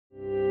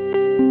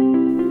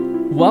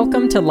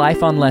Welcome to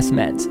Life on Less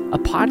Meds, a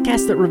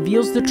podcast that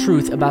reveals the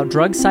truth about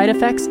drug side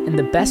effects and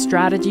the best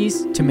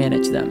strategies to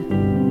manage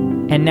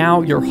them. And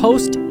now your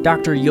host,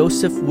 Dr.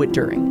 Joseph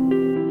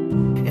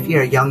Witt-During. If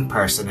you're a young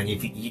person and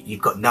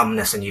you've got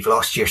numbness and you've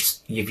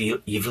lost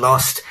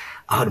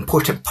an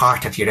important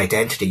part of your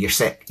identity,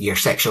 your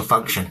sexual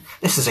function,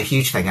 this is a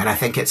huge thing, and I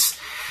think it's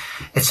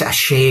a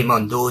shame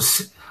on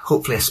those,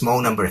 hopefully a small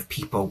number of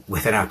people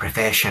within our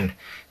profession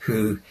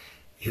who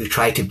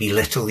try to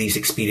belittle these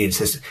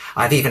experiences.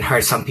 I've even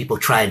heard some people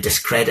try and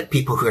discredit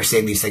people who are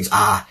saying these things.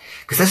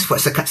 Because this is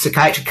what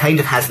psychiatry kind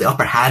of has the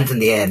upper hand in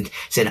the end,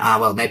 saying,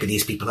 well, maybe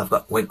these people have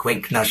got wink,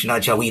 wink, nudge,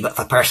 nudge, a wee bit of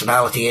a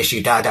personality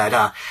issue, da, da,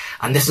 da.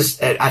 And this is,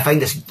 I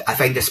find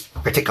this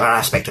particular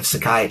aspect of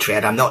psychiatry,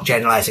 and I'm not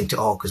generalizing to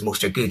all because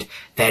most are good,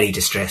 very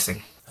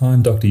distressing. Hi,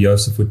 I'm Dr.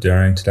 Joseph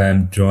Witt-During. Today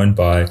I'm joined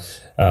by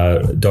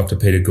Dr.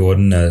 Peter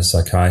Gordon, a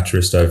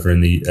psychiatrist over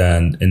in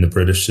the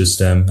British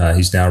system.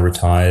 He's now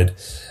retired.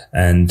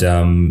 And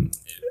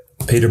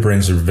Peter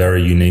brings a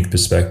very unique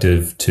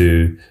perspective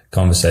to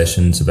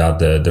conversations about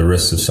the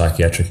risks of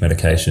psychiatric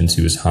medications.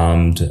 He was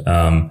harmed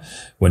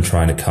when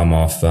trying to come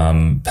off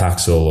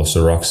Paxil or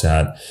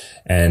Seroxat.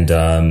 And,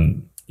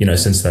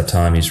 since that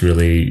time, he's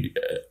really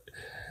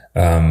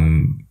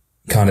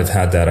kind of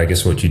had that, I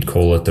guess what you'd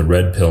call it, the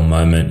red pill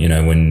moment,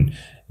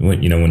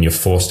 when you're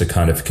forced to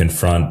kind of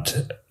confront,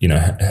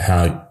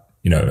 how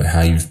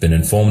you've been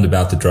informed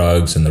about the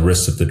drugs and the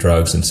risks of the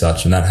drugs and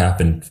such. And that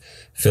happened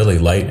fairly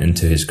late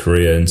into his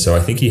career. And so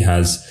I think he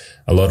has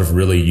a lot of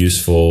really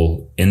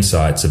useful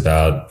insights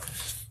about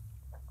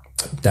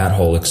that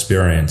whole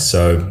experience.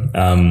 So,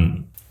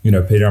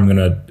 Peter,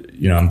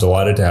 I'm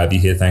delighted to have you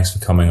here. Thanks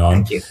for coming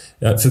on. Thank you.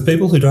 For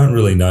people who don't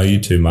really know you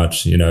too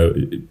much,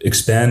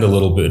 expand a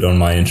little bit on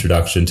my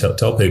introduction.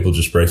 Tell people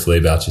just briefly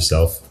about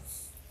yourself.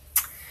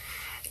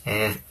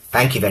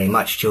 Thank you very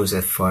much,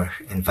 Joseph, for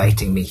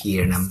inviting me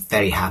here, and I'm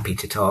very happy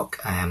to talk.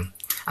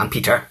 I'm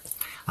Peter.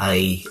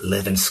 I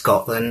live in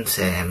Scotland,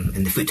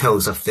 in the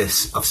foothills of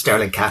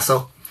Stirling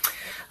Castle.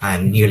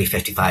 I'm nearly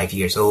 55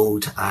 years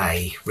old.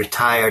 I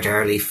retired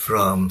early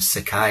from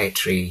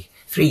psychiatry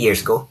 3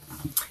 years ago.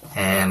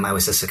 I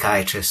was a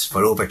psychiatrist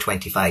for over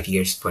 25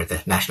 years for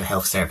the National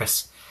Health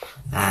Service.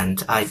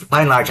 And by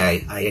and large,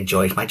 I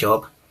enjoyed my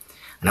job.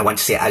 And I want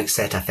to say at the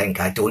outset, I think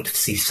I don't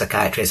see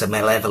psychiatry as a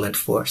malevolent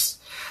force.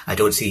 I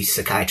don't see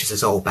psychiatrists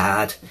as all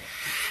bad.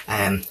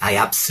 I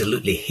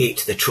absolutely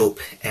hate the trope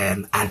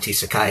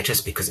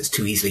anti-psychiatrist because it's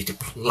too easily to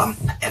lump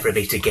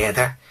everybody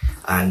together.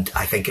 And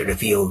I think it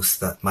reveals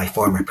that my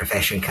former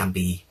profession can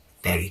be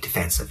very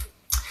defensive.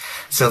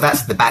 So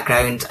that's the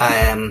background.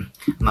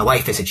 My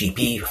wife is a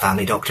GP, a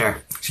family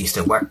doctor. She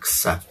still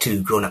works. I have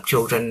 2 grown-up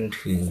children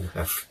who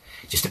have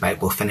just about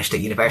both finished at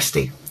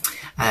university.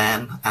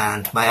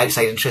 And my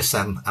outside interests,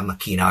 I'm a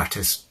keen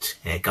artist,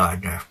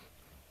 gardener,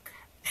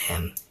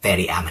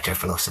 very amateur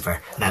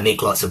philosopher, and I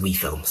make lots of wee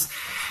films.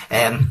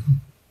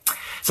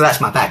 So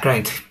that's my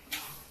background.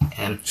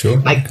 Sure.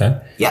 Okay.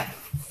 Yeah.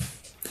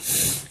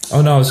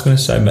 Oh, no, I was going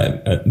to say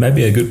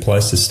maybe a good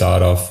place to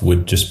start off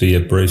would just be a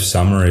brief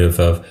summary of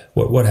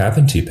what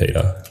happened to you,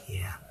 Peter.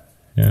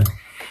 Yeah.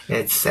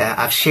 It's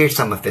I've shared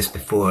some of this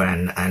before,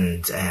 and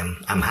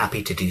I'm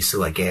happy to do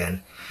so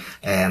again.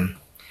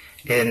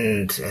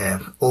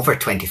 Over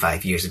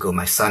 25 years ago,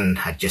 my son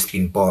had just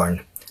been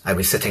born. I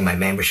was sitting my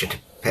membership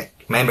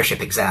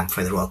exam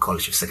for the Royal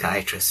College of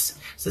Psychiatrists.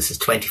 So this is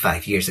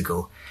 25 years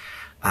ago.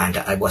 And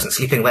I wasn't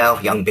sleeping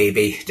well, young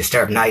baby,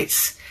 disturbed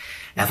nights.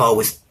 I've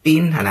always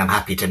been, and I'm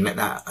happy to admit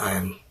that,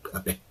 I'm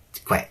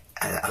quite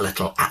a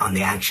little on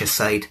the anxious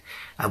side.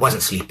 I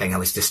wasn't sleeping, I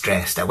was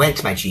distressed. I went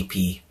to my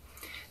GP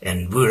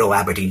in rural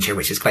Aberdeenshire,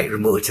 which is quite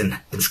remote in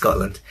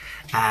Scotland.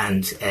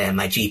 And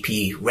my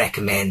GP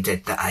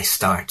recommended that I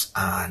start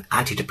an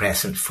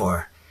antidepressant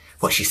for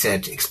what she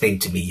said, explained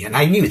to me. And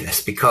I knew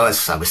this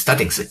because I was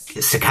studying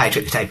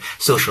psychiatry at the time,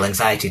 social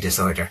anxiety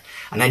disorder.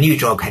 And I knew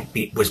drug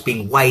was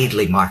being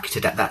widely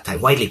marketed at that time,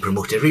 widely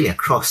promoted really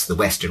across the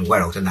Western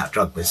world. And that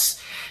drug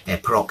was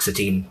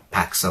paroxetine,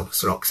 Paxil,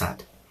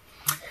 Seroxat.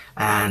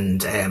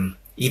 And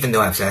even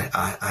though I was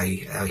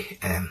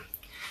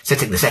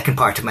sitting the second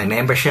part of my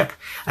membership,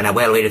 and I'm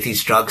well aware of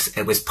these drugs,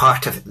 it was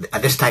part of,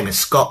 at this time in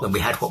Scotland, we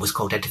had what was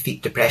called a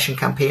Defeat Depression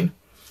campaign.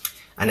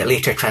 And it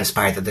later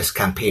transpired that this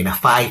campaign, a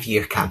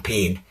 5-year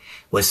campaign,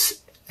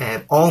 was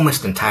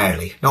almost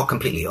entirely, not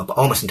completely, but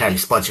almost entirely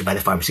sponsored by the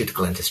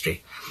pharmaceutical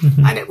industry.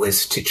 Mm-hmm. And it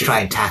was to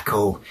try and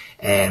tackle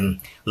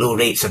low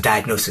rates of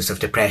diagnosis of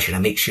depression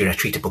and make sure a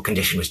treatable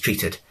condition was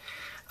treated.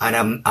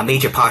 And a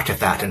major part of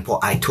that, and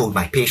what I told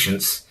my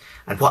patients,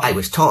 and what I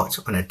was taught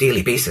on a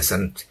daily basis,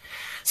 and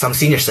some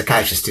senior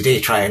psychiatrists today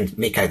try and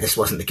make out this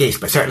wasn't the case,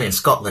 but certainly in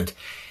Scotland,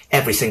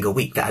 every single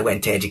week that I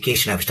went to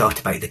education, I was taught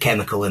about the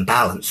chemical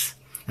imbalance.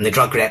 And the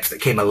drug reps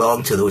that came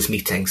along to those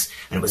meetings,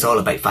 and it was all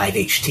about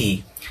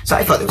 5-HT. So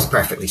I thought it was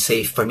perfectly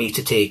safe for me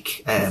to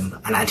take an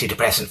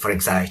antidepressant for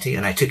anxiety,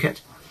 and I took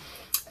it.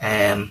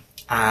 And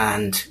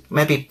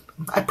maybe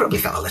I probably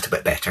felt a little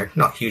bit better,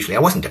 not hugely. I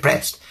wasn't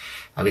depressed.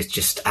 I was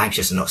just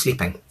anxious and not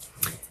sleeping.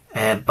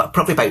 But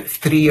probably about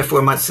 3 or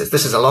 4 months.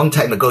 This is a long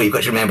time ago, you've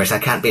got to remember, so I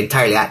can't be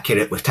entirely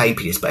accurate with time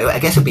periods, but I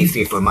guess it'll be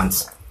 3 or 4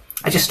 months.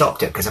 I just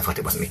stopped it because I thought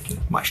it wasn't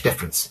making much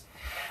difference.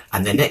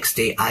 And the next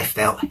day I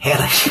felt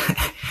hellish.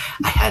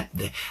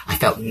 I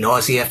felt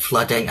nausea,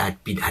 flooding.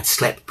 I'd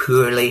slept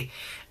poorly.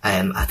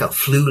 I felt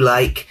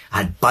flu-like. I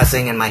had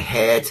buzzing in my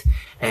head.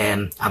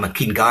 I'm a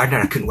keen gardener.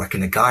 I couldn't work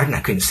in the garden.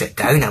 I couldn't sit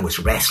down. I was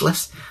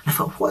restless. And I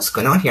thought, what's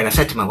going on here? And I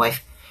said to my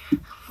wife, I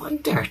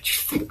wonder, do you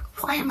think,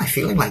 why am I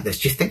feeling like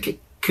this? Do you think it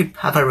could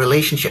have a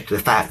relationship to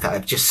the fact that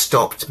I've just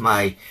stopped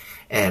my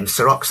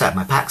Seroxat,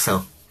 my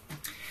Paxil?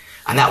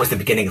 And that was the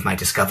beginning of my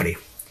discovery.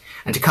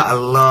 And to cut a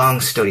long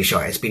story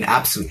short, it's been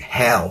absolute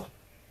hell.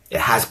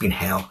 It has been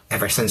hell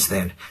ever since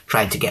then,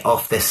 trying to get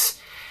off this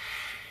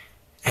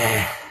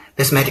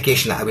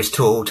medication that I was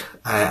told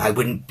I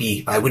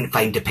wouldn't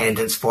find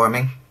dependence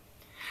forming.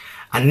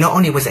 And not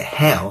only was it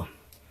hell,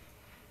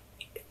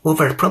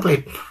 over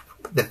probably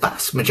the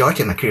vast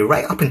majority of my career,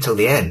 right up until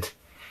the end,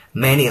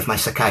 many of my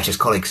psychiatrist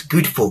colleagues,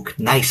 good folk,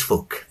 nice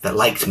folk that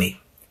liked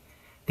me,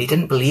 they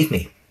didn't believe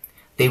me.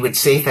 They would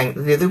say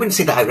things, they wouldn't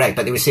say that outright,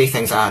 but they would say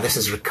things, this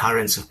is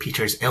recurrence of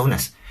Peter's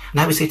illness.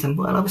 And I would say to them,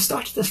 well, I was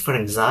started this for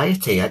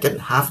anxiety. I didn't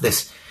have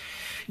this,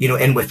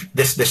 in with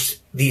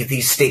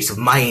these states of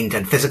mind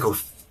and physical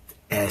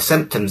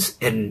symptoms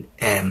in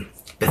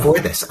before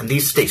this. And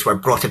these states were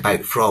brought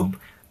about from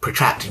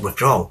protracted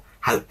withdrawal.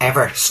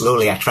 However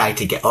slowly I tried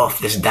to get off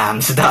this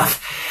damn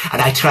stuff.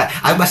 And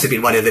I must have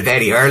been one of the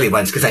very early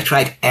ones because I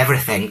tried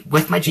everything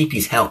with my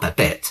GP's help a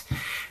bit.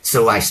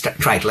 So I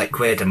tried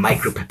liquid and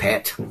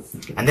micropipette.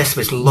 And this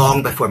was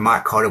long before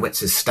Mark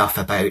Horowitz's stuff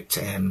about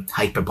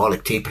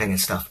hyperbolic tapering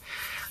and stuff.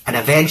 And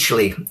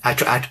eventually,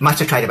 I must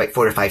have tried about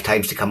 4 or 5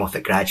 times to come off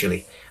it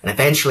gradually. And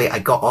eventually I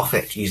got off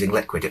it using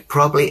liquid. It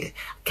probably, I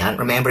can't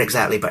remember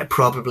exactly, but it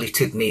probably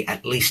took me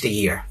at least a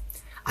year.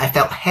 I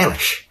felt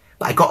hellish,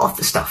 but I got off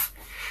the stuff.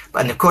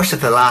 But in the course of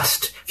the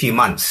last few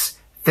months,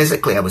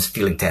 physically I was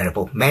feeling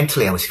terrible.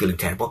 Mentally I was feeling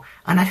terrible.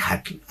 And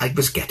I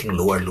was getting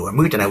lower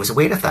mood, and I was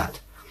aware of that.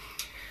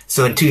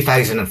 So in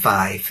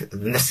 2005,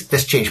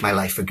 this changed my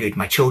life for good.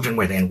 My children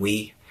were then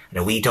wee. I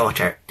had a wee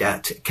daughter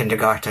at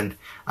kindergarten,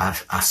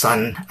 a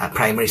son at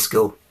primary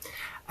school.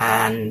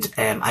 And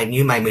I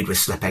knew my mood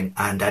was slipping,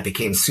 and I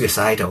became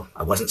suicidal.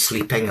 I wasn't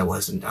sleeping, I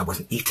wasn't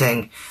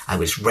eating, I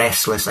was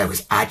restless, I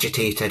was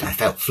agitated, I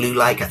felt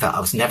flu-like, I felt I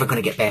was never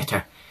going to get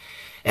better.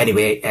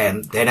 Anyway,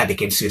 then I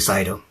became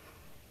suicidal.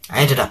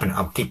 I ended up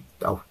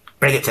I'll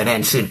bring it to an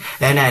end soon.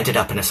 Then I ended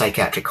up in a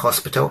psychiatric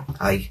hospital.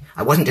 I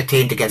wasn't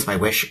detained against my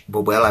wish.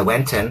 Well, I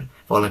went in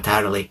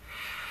voluntarily,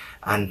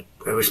 and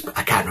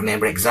I can't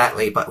remember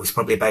exactly, but it was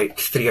probably about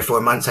 3 or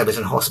 4 months I was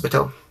in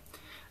hospital.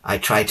 I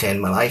tried to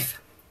end my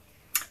life.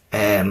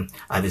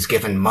 I was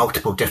given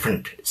multiple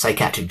different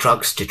psychiatric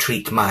drugs to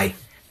treat my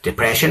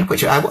depression,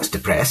 which I was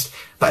depressed,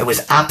 but it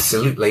was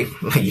absolutely,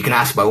 you can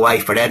ask my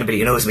wife or anybody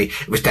who knows me,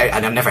 it was,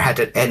 and I've never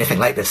had anything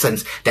like this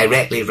since,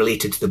 directly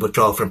related to the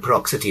withdrawal from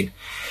paroxetine.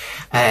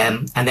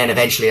 And then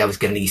eventually I was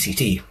given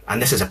ECT,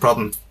 and this is a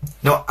problem.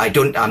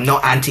 I'm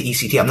not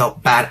anti-ECT.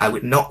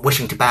 I'm not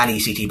wishing to ban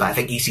ECT, but I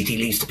think ECT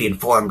needs to be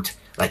informed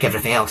like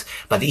everything else.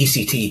 But the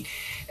ECT,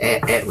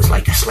 it was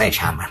like a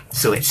sledgehammer.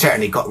 So it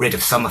certainly got rid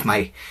of some of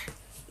my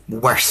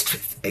worst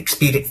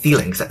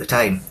feelings at the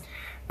time.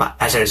 But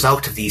as a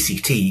result of the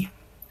ECT,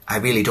 I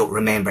really don't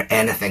remember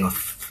anything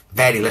of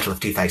very little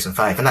of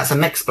 2005. And that's a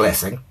mixed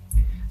blessing.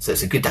 So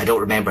it's a good that I don't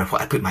remember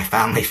what I put my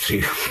family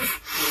through.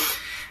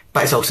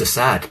 But it's also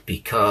sad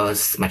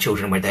because my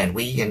children were then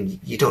wee, and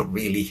you don't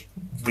really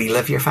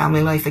relive your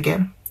family life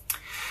again.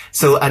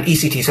 So an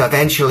ECT, so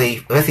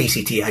eventually with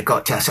ECT, I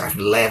got to a sort of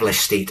levelish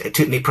state. It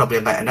took me probably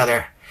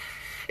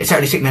it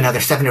certainly took me another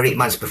 7 or 8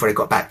 months before I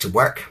got back to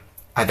work.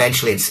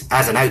 Eventually, as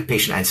an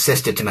outpatient, I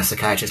insisted to my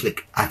psychiatrist,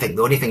 look, I think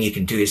the only thing you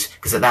can do is,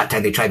 because at that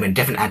time they tried me on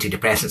different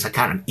antidepressants, I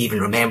can't even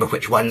remember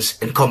which ones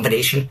in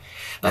combination,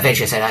 but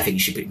eventually I said, I think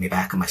you should put me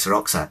back on my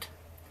Seroxat.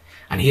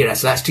 And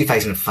so that's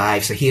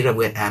 2005, so here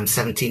I'm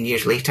 17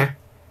 years later,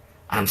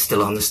 and I'm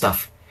still on the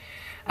stuff.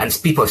 And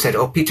people have said,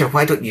 oh Peter,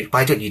 why don't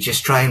you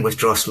just try and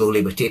withdraw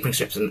slowly with tapering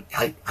strips? And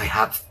I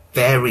have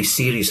very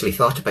seriously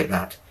thought about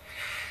that.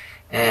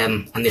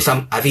 And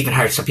I've even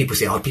heard some people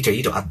say, oh Peter,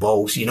 you don't have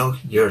balls, you're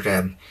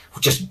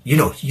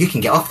you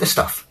can get off this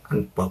stuff.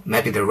 And well,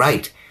 maybe they're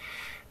right.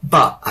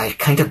 But I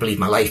kind of believe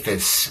my life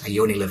is,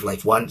 you only live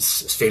life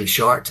once, it's fairly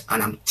short,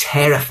 and I'm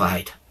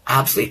terrified,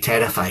 absolutely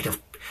terrified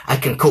of, I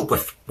can cope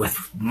with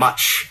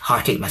much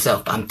heartache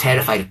myself, but I'm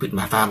terrified of putting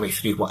my family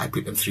through what I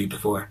put them through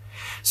before.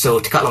 So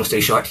to cut a long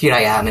story short, here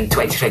I am in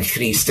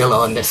 2023, still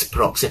on this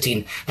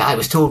paroxetine that I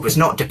was told was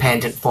not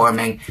dependent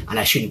forming, and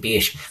I shouldn't be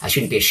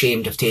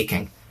ashamed of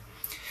taking.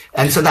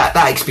 And so that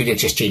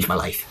experience just changed my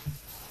life.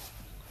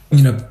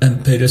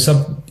 And Peter,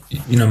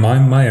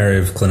 my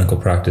area of clinical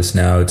practice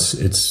now,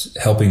 it's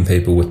helping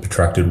people with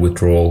protracted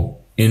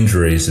withdrawal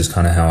injuries is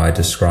kind of how I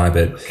describe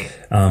it.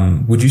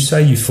 Would you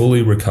say you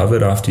fully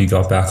recovered after you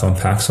got back on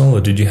Paxil,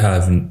 or did you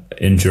have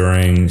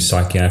enduring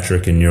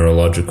psychiatric and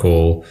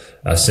neurological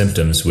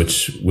symptoms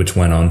which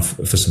went on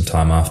for some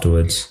time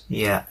afterwards?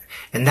 Yeah.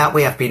 in that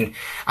way,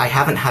 I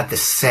haven't had the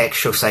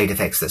sexual side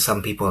effects that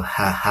some people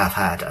have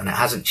had, and it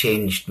hasn't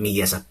changed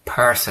me as a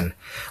person.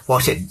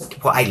 What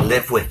I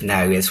live with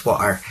now is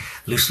what are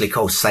loosely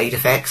called side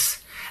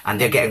effects, and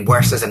they're getting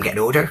worse as I'm getting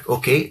older.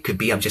 Okay, it could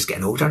be I'm just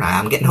getting older, and I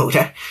am getting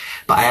older,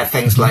 but I have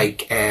things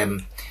like, I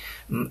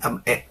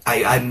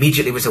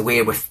immediately was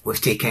aware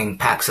with taking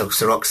Paxil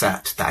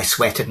Seroxat that I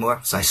sweated more,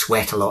 so I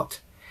sweat a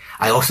lot.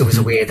 I also was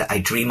aware that I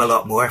dream a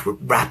lot more,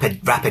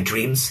 rapid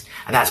dreams,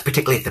 and that's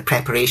particularly the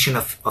preparation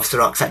of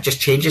Seroxat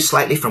just changes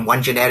slightly from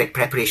one generic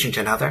preparation to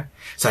another.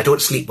 So I don't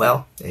sleep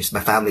well, as my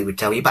family would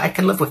tell you, but I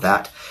can live with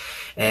that.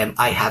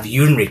 I have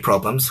urinary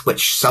problems,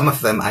 which some of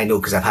them I know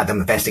because I've had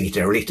them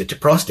investigated related to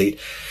prostate,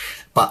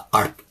 but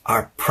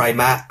our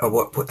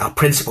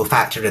principal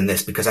factor in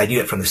this, because I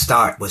knew it from the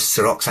start, was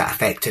Seroxat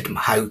affected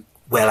how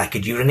well I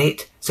could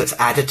urinate. So it's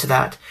added to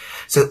that.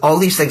 So all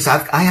these things,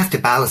 I have to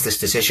balance this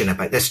decision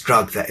about this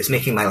drug that is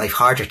making my life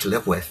harder to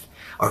live with,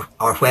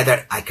 or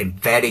whether I can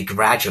very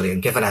gradually,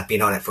 and given I've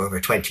been on it for over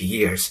 20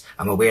 years,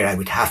 I'm aware I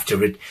would have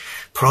to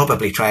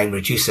probably try and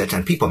reduce it.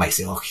 And people might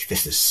say, oh,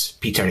 this is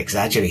Peter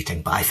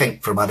exaggerating. But I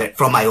think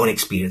from my own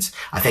experience,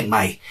 I think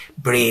my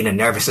brain and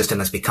nervous system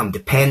has become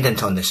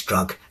dependent on this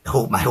drug.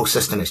 My whole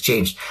system has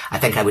changed. I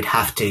think I would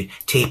have to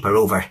taper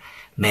over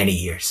many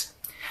years.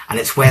 And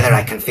it's whether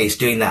I can face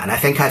doing that. And I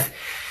think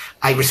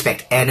I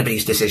respect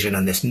anybody's decision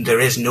on this. There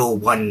is no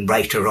one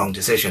right or wrong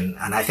decision.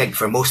 And I think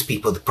for most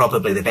people,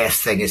 probably the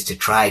best thing is to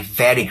try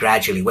very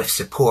gradually with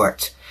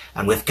support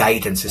and with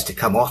guidance is to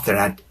come off their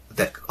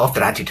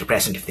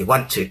antidepressant if they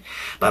want to.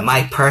 But in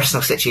my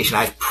personal situation,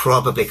 I've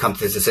probably come to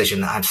the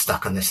decision that I'm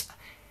stuck on this,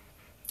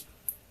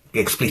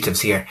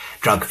 expletives here,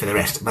 drug for the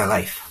rest of my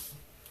life.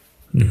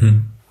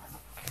 Mm-hmm.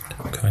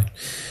 Okay.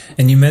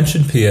 And you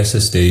mentioned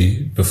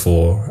PSSD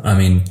before. I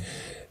mean,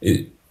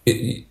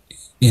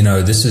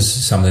 this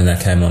is something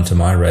that came onto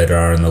my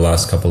radar in the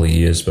last couple of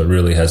years, but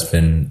really has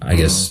been, I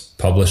guess,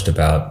 published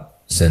about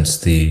since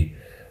the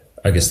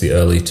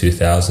early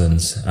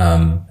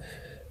 2000s.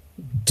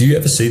 Do you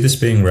ever see this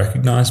being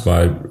recognized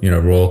by,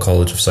 Royal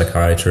College of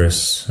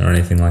Psychiatrists or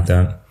anything like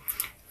that?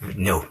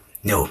 No.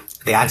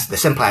 The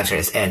simple answer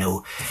is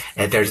no.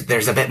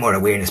 There's a bit more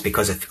awareness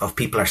because of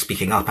people are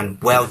speaking up, and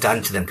well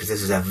done to them, because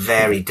this is a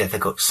very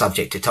difficult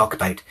subject to talk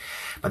about.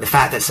 But the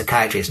fact that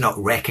psychiatry is not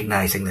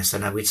recognizing this,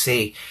 and I would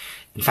say,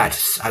 in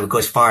fact, I would go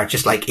as far,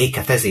 just like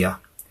akathisia,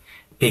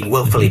 being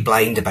willfully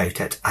blind about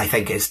it, I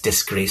think is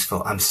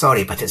disgraceful. I'm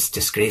sorry, but it's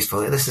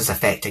disgraceful. This is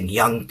affecting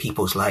young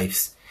people's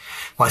lives.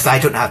 Whilst I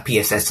don't have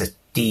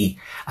PSSD,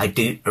 I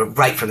do,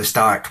 right from the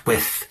start,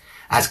 with,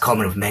 as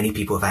common with many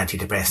people with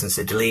antidepressants,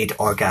 a delayed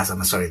orgasm.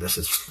 I'm sorry,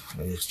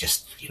 it's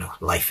just,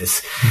 life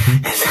is,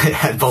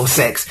 involves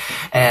sex.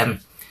 And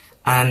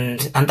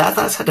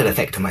that's had an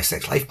effect on my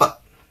sex life, but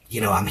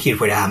I'm here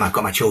where I am. I've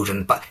got my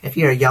children. But if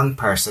you're a young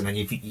person and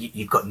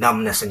you've got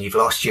numbness and you've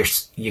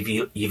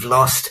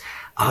lost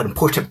an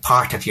important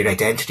part of your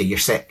identity,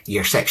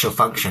 your sexual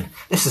function,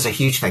 this is a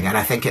huge thing. And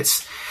I think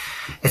it's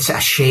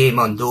a shame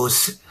on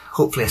those,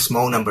 hopefully a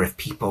small number of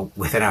people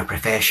within our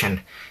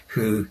profession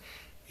who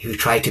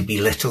try to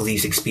belittle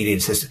these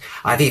experiences.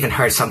 I've even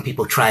heard some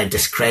people try and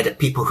discredit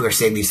people who are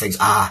saying these things.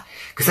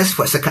 Because this is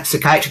what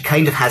psychiatry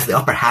kind of has the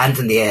upper hand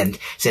in the end,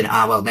 saying,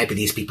 well, maybe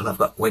these people have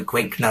got wink,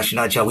 wink, nudge,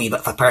 nudge, a wee bit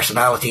of a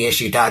personality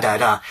issue, da, da,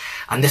 da.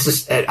 And this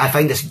is, I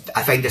find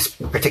this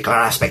particular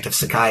aspect of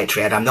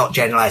psychiatry, and I'm not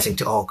generalizing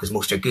to all because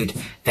most are good,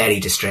 very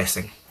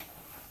distressing.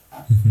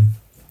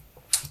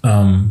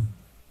 Mm-hmm.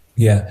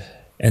 Yeah.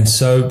 And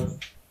so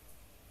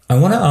I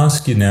want to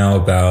ask you now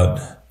about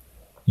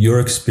your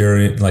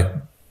experience.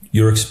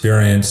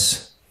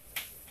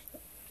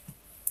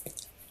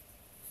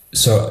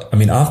 So, I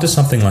mean, after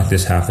something like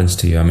this happens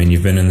to you, I mean,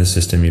 you've been in the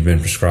system, you've been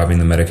prescribing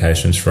the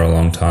medications for a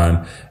long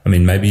time. I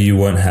mean, maybe you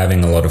weren't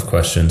having a lot of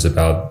questions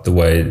about the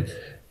way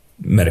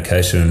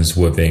medications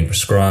were being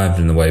prescribed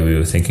and the way we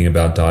were thinking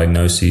about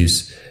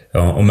diagnoses,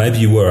 or maybe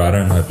you were, I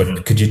don't know.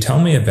 But could you tell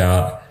me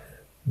about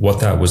what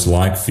that was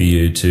like for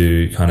you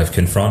to kind of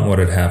confront what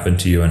had happened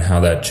to you and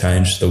how that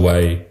changed the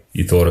way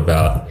you thought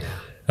about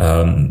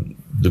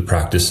the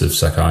practice of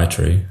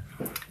psychiatry?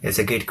 It's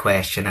a good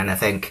question, and I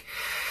think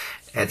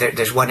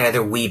there's one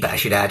other wee bit I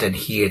should add in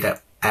here,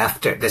 that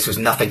after this was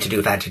nothing to do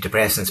with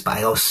antidepressants, but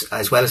I also,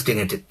 as well as doing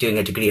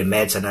a degree in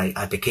medicine,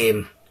 I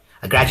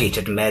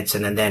graduated in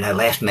medicine, and then I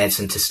left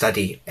medicine to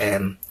study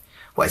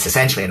what is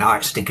essentially an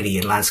arts degree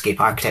in landscape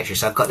architecture.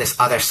 So I've got this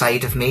other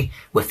side of me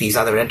with these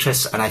other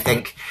interests, and I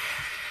think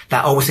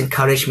that always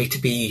encouraged me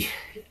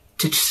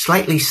to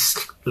slightly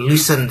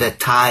loosen the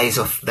ties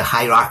of the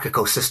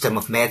hierarchical system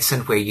of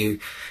medicine where you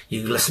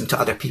listen to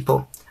other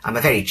people. I'm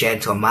a very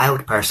gentle,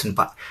 mild person,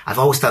 but I've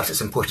always felt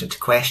it's important to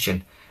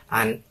question.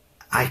 And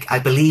I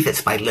believe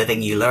it's by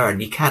living you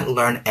learn. You can't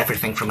learn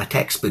everything from a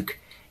textbook.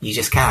 You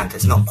just can't.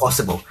 It's not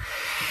possible.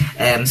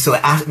 So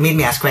it made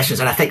me ask questions.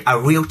 And I think a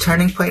real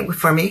turning point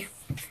for me,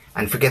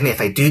 and forgive me if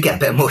I do get a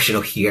bit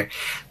emotional here,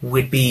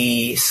 would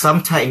be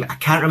sometime, I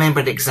can't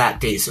remember the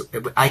exact dates.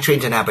 I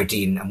trained in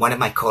Aberdeen, and one of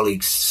my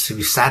colleagues,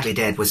 who's sadly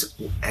dead, was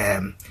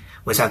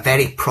a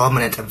very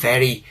prominent and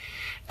very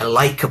a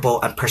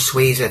likeable and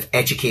persuasive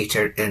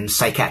educator in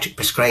psychiatric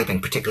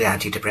prescribing, particularly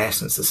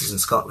antidepressants. This is in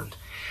Scotland.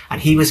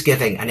 And he was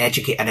giving an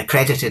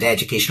accredited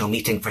educational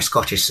meeting for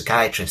Scottish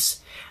psychiatrists.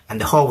 And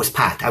the hall was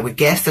packed. I would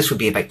guess this would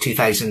be about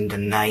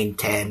 2009,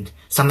 10,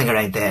 something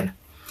around then.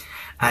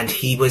 And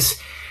he was,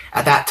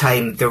 at that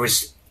time, there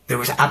was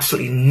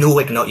absolutely no,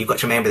 you've got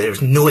to remember, there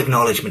was no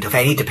acknowledgement of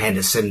any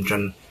dependence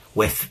syndrome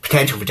with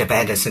potential for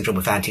dependence syndrome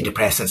with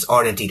antidepressants,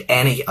 or indeed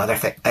any other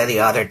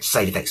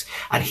side effects.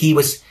 And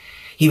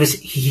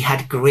he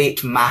had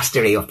great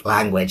mastery of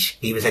language.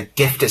 He was a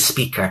gifted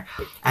speaker,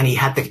 and he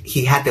had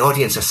the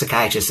audience of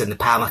psychiatrists in the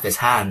palm of his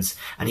hands,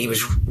 and he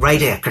was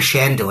riding a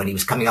crescendo, and he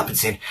was coming up and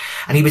saying,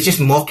 and he was just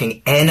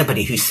mocking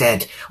anybody who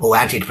said, oh,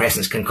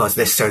 antidepressants can cause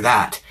this or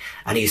that.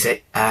 And he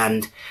said,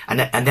 and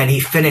then he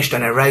finished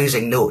on a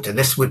rousing note, and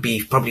this would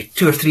be probably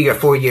 2 or 3 or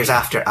 4 years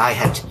after I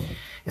had,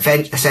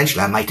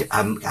 essentially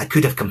I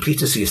could have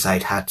completed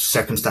suicide had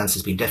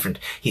circumstances been different.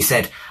 He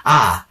said,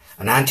 and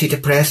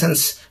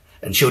antidepressants,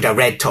 and showed a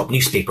red top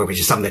newspaper,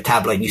 which is some of the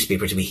tabloid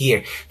newspapers we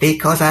hear, they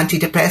cause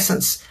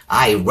antidepressants?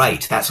 Aye,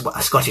 right. That's what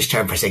a Scottish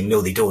term for saying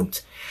no, they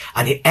don't.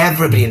 And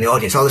everybody in the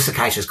audience, all the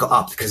psychiatrists got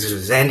up because this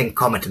was his ending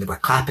comment, and they were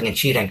clapping and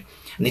cheering.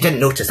 And they didn't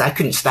notice I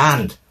couldn't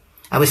stand.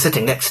 I was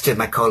sitting next to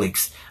my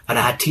colleagues, and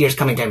I had tears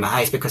coming down my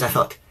eyes because I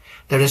thought,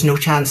 there is no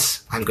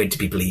chance I'm going to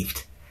be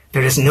believed.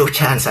 There is no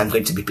chance I'm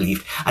going to be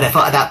believed. And I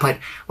thought at that point,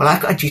 well,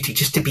 I've got a duty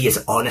just to be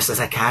as honest as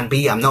I can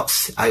be. I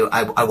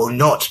will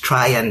not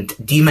try and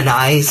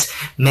demonize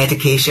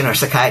medication or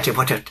psychiatry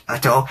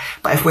at all.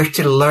 But if we're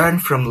to learn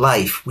from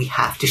life, we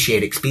have to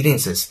share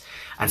experiences.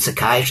 And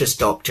psychiatrists,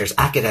 doctors,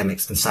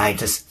 academics, and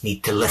scientists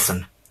need to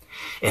listen.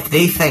 If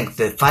they think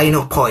the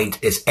final point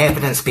is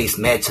evidence-based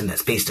medicine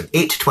that's based on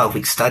 8 to 12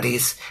 week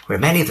studies, where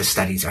many of the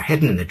studies are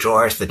hidden in the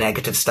drawers, the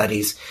negative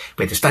studies,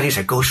 where the studies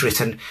are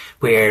ghostwritten,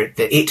 where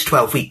the 8 to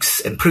 12 weeks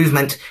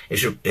improvement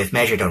is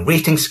measured on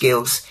rating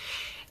scales,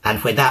 and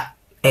when that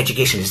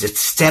education is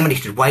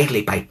disseminated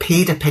widely by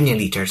paid opinion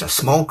leaders, a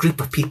small group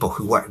of people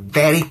who work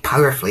very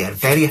powerfully and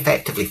very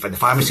effectively for the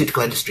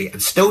pharmaceutical industry,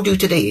 and still do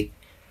today,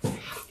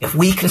 if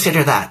we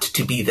consider that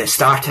to be the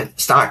start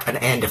and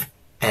end of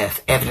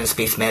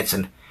evidence-based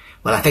medicine,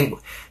 well, I think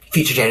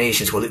future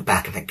generations will look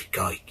back and think,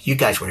 God, you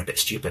guys were a bit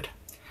stupid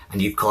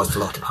and you caused a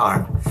lot of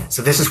harm.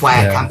 So this is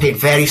why I campaign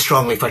very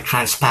strongly for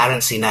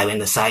transparency now in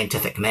the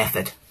scientific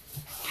method,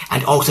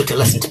 and also to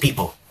listen to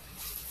people.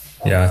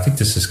 Yeah, I think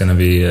this is going to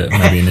be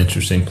maybe an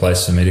interesting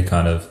place for me to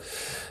kind of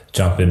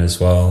jump in as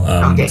well.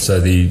 Okay.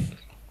 So the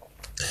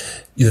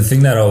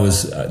thing that I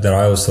always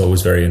thought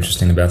was very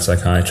interesting about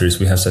psychiatry is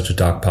we have such a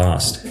dark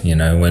past.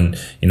 When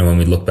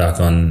we look back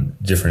on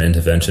different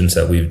interventions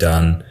that we've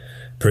done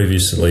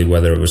previously,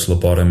 whether it was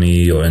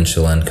lobotomy or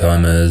insulin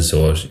comas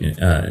or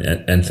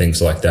and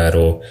things like that,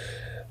 or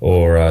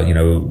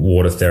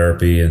water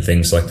therapy and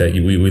things like that.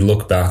 We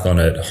look back on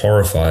it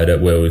horrified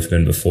at where we've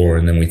been before,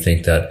 and then we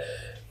think that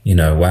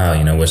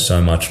wow, we're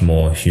so much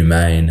more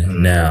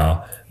humane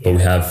now. But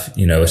we have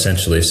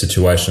essentially a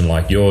situation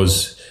like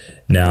yours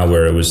now,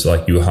 where it was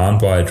like you were harmed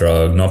by a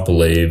drug, not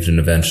believed, and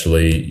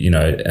eventually,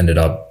 ended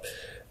up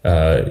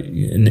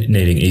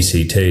needing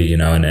ECT,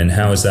 and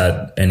how is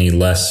that any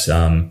less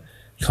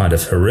kind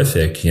of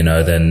horrific,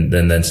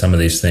 than some of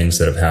these things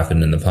that have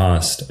happened in the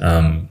past?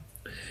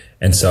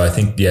 And so I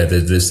think,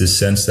 there's this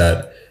sense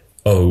that,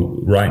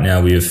 right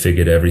now we have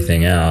figured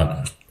everything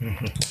out,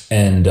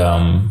 and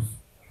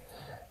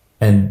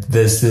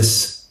there's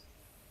this,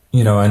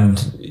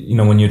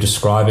 when you're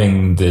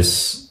describing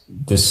this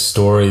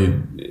story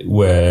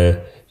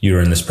where you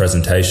were in this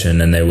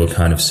presentation and they were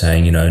kind of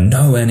saying,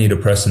 no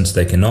antidepressants,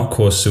 they cannot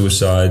cause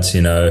suicides,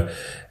 and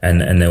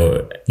they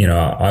were,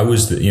 I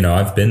was,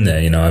 I've been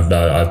there,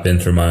 I've been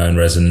through my own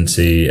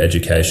residency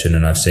education,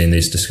 and I've seen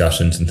these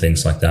discussions and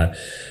things like that.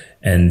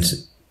 And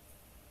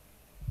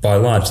by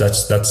and large,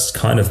 that's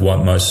kind of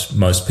what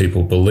most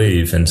people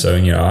believe. And so,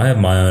 I have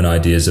my own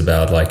ideas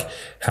about like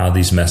how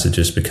these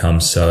messages become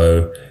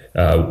so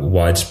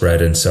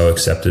widespread and so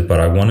accepted, but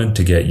I wanted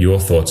to get your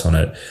thoughts on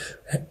it.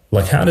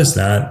 Like, how does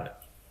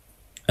that,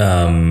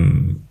 how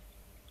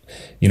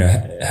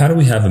do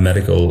we have a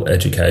medical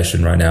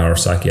education right now, or a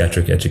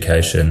psychiatric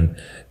education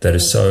that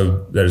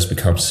has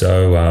become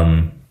so,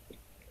 I'm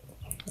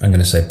going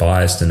to say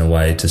biased in a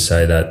way to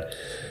say that,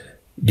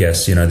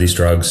 yes, these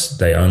drugs,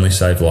 they only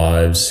save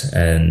lives,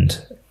 and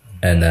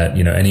that,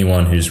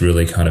 anyone who's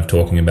really kind of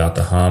talking about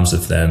the harms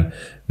of them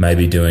may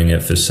be doing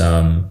it for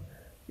some,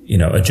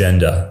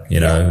 agenda,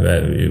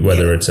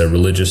 whether it's a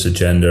religious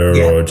agenda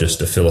or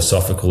just a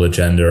philosophical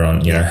agenda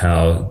on,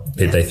 how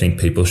they think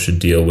people should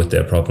deal with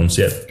their problems.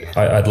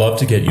 I'd love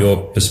to get your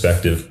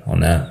perspective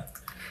on that.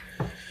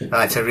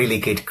 Well, it's a really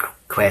good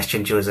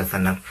question, Joseph,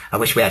 and I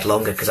wish we had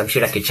longer because I'm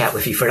sure I could chat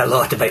with you for a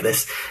lot about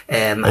this.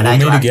 And we'll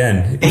meet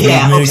again.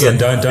 Yeah, we'll meet again.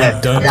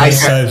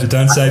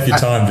 Don't save your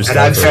time. Just and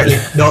I'm certainly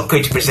not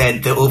going to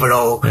present the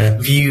overall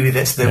view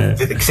that's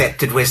the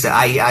accepted wisdom.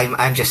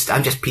 I'm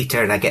just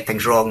Peter, and I get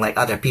things wrong like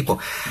other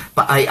people.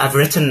 But I've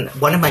written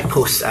one of my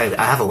posts. I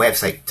have a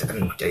website,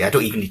 and I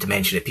don't even need to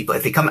mention it. People,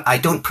 if they come, I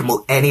don't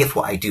promote any of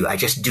what I do. I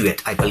just do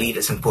it. I believe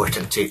it's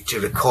important to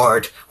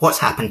record what's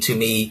happened to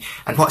me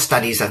and what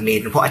studies I've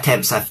made and what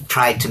attempts I've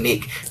tried to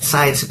make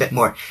science a bit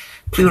more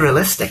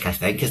pluralistic, I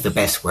think, is the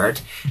best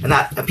word.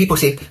 And people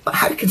say, but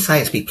how can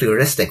science be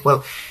pluralistic?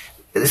 Well,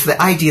 it's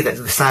the idea that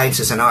the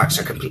sciences and arts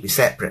are completely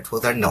separate.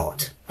 Well, they're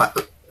not.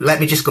 But let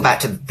me just go back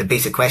to the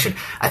basic question.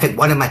 I think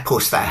one of my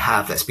posts that I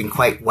have that's been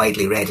quite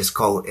widely read is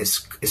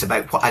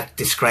about what I've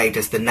described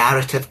as the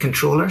narrative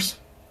controllers.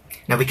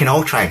 Now, we can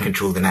all try and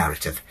control the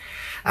narrative,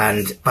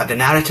 but the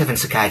narrative in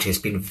psychiatry has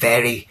been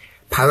very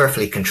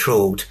powerfully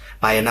controlled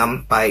by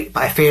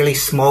a fairly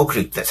small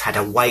group that's had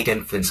a wide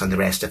influence on the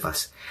rest of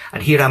us.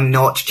 And here I'm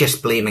not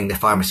just blaming the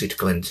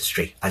pharmaceutical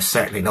industry. I'm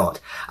certainly not.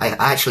 I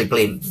actually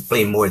blame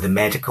more the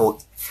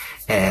medical,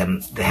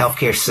 the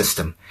healthcare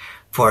system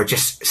for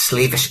just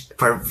slavish,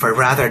 for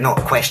rather not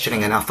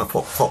questioning enough of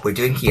what we're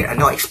doing here and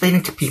not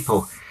explaining to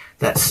people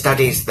that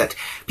studies that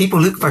people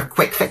look for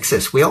quick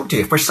fixes. We all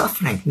do. If we're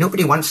suffering,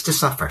 nobody wants to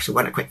suffer, so we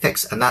want a quick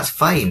fix, and that's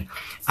fine.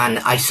 And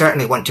I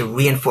certainly want to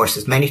reinforce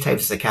as many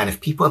times as I can.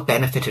 If people have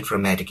benefited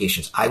from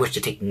medications, I wish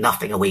to take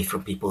nothing away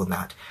from people in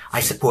that.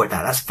 I support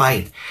that. That's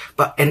fine.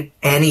 But in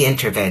any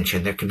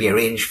intervention, there can be a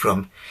range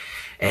from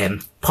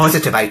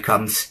positive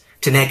outcomes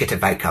to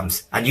negative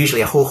outcomes, and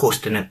usually a whole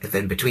host of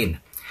in between.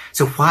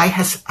 So why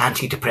has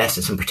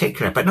antidepressants in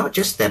particular, but not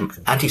just them,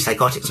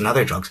 antipsychotics and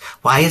other drugs,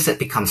 why has it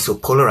become so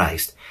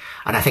polarized?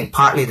 And I think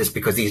partly this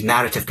because these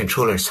narrative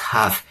controllers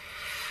are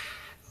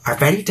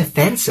very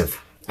defensive.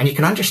 And you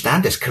can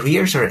understand this.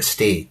 Careers are at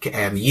stake,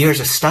 years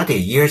of study,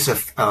 years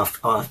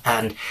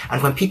and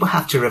when people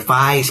have to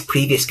revise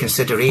previous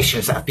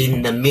considerations that have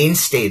been the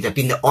mainstay, they've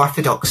been the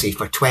orthodoxy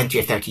for 20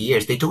 or 30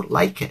 years, they don't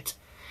like it.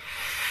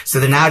 So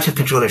the narrative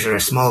controllers are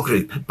a small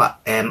group, but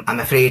I'm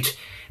afraid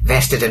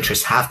vested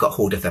interests have got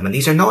hold of them. And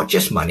these are not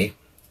just money.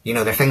 You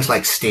know, they're things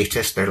like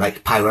status, they're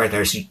like power,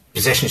 there's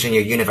positions in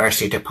your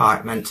university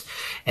department,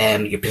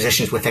 your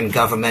positions within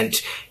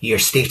government, your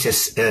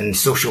status in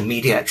social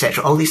media,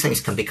 etc. All these things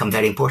can become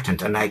very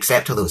important, and I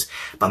accept all those.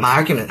 But my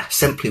argument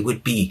simply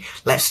would be,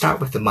 let's start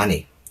with the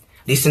money.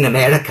 At least in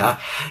America,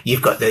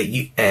 you've got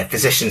the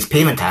Physicians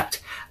Payment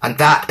Act, and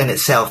that in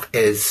itself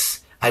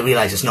is, I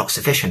realise, is not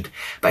sufficient.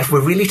 But if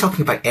we're really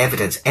talking about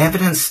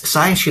evidence,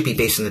 science should be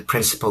based on the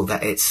principle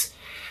that it's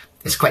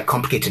quite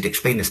complicated to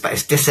explain this, but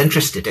it's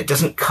disinterested. It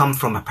doesn't come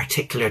from a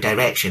particular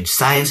direction.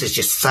 Science is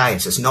just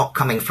science. It's not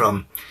coming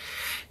from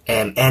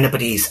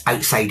anybody's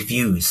outside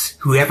views,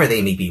 whoever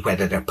they may be,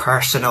 whether they're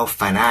personal,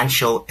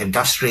 financial,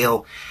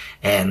 industrial,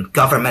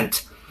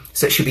 government.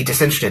 So it should be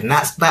disinterested. And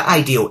that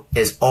ideal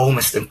is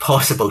almost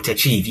impossible to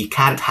achieve. You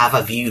can't have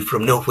a view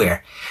from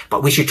nowhere,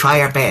 but we should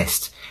try our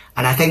best.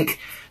 And I think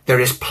there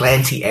is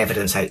plenty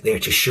evidence out there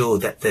to show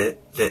that the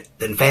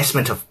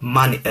investment of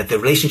money, the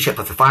relationship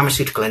of the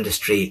pharmaceutical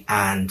industry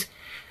and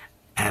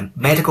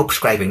medical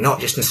prescribing, not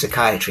just in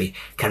psychiatry,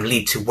 can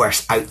lead to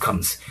worse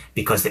outcomes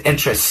because the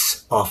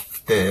interests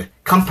of the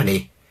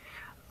company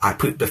are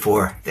put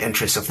before the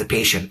interests of the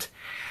patient.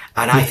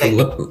 And I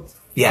think,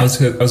 I was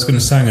going to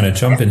say, I'm going to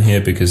jump in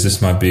here because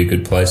this might be a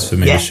good place for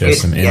me to share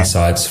some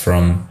insights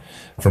from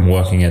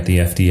working at the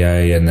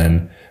FDA and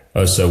then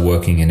also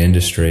working in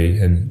industry.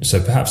 And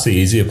so perhaps the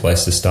easier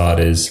place to start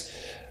is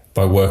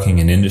by working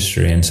in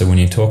industry. And so when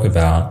you talk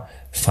about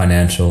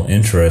financial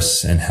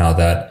interests and how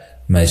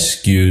that may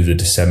skew the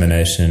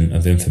dissemination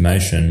of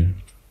information,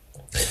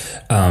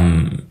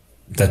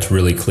 that's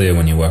really clear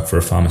when you work for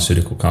a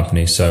pharmaceutical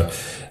company. So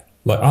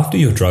like after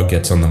your drug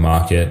gets on the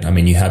market, I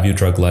mean, you have your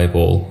drug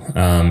label,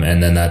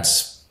 and then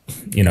that's,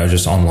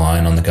 just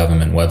online on the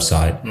government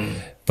website.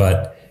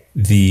 But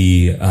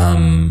the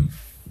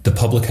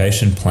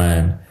publication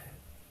plan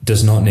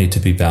does not need to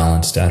be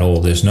balanced at all.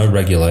 There's no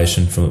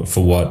regulation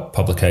for what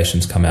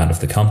publications come out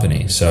of the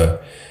company.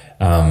 So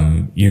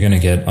you're going to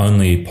get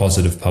only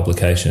positive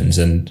publications.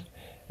 And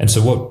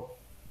so what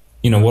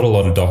a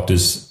lot of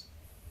doctors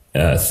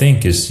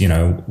think is,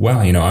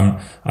 wow,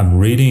 I'm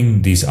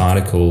reading these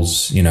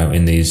articles,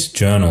 in these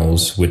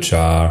journals, which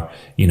are,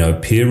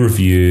 peer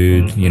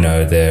reviewed,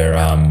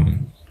 they're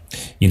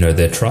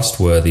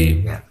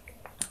trustworthy. Yeah.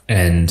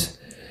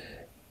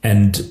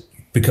 And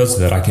because of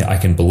that, I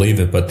can believe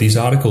it. But these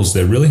articles,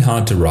 they're really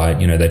hard to write.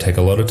 They take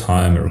a lot of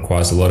time. It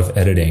requires a lot of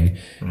editing.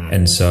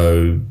 And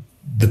so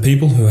the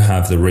people who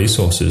have the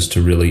resources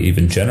to really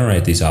even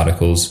generate these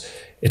articles,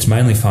 it's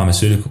mainly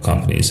pharmaceutical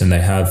companies. And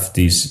they have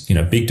these,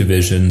 big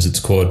divisions. It's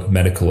called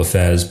medical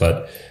affairs.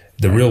 But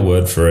the real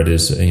word for it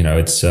is,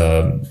 it's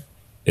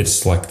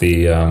like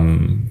the,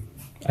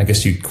 I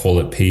guess you'd call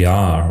it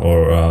PR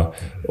or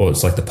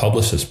it's like the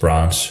publicist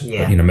branch,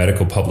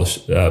 medical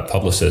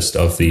publicist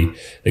of the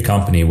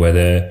company,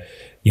 where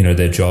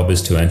their job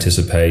is to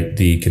anticipate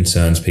the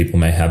concerns people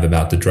may have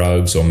about the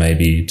drugs, or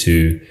maybe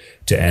to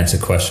answer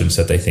questions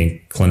that they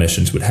think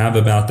clinicians would have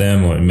about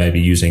them, or maybe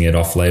using it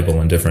off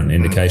label in different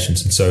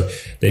indications. And so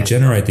they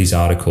generate these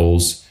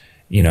articles,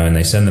 and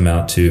they send them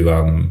out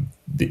to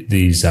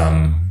these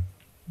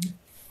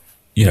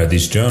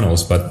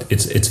journals, but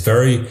it's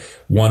very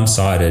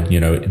one-sided.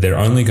 They're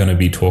only going to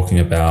be talking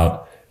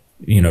about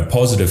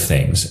positive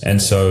things.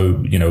 And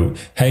so,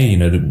 hey,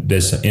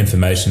 there's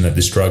information that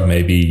this drug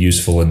may be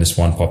useful in this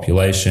one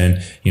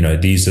population.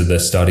 These are the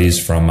studies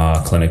from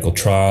our clinical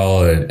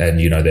trial, and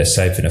they're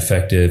safe and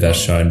effective as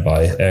shown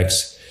by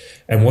X.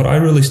 And what I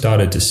really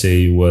started to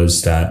see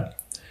was that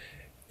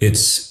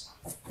it's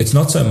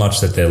not so much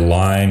that they're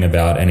lying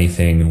about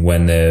anything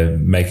when they're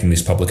making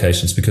these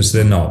publications, because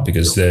they're not,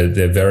 because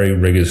they're very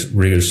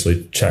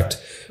rigorously checked.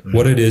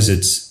 What it is,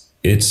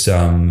 it's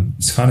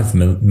kind of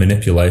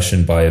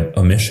manipulation by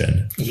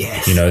omission.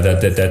 Yes.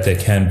 That there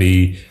can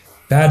be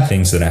bad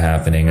things that are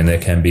happening, and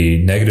there can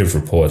be negative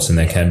reports, and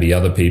there can be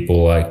other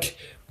people like,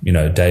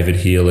 David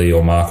Healy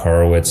or Mark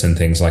Horowitz and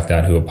things like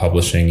that, who are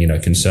publishing,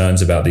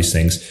 concerns about these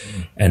things,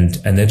 and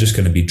they're just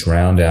going to be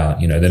drowned out.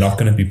 They're not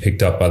going to be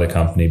picked up by the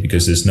company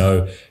because there's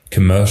no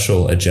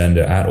commercial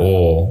agenda at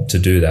all to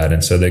do that.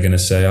 And so they're going to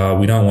say, oh,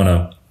 we don't want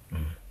to,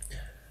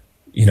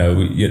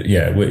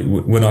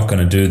 we're not going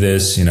to do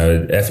this.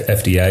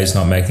 FDA is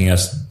not making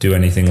us do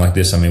anything like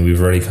this. I mean,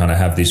 we've already kind of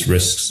have these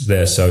risks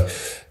there. So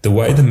the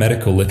way the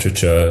medical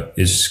literature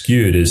is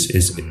skewed is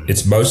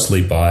it's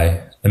mostly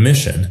by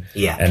omission.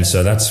 Yeah. And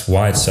so that's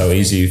why it's so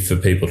easy for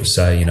people to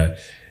say,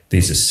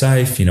 these are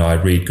safe. I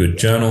read good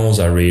journals.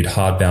 I read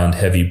hardbound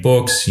heavy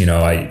books, and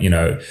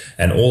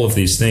all of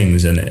these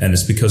things. And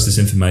it's because this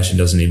information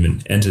doesn't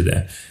even enter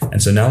there.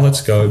 And so now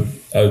let's go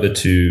over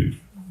to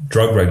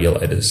drug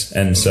regulators.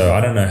 And so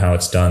I don't know how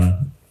it's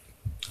done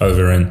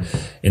over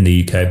in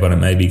the UK, but it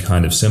may be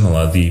kind of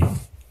similar. The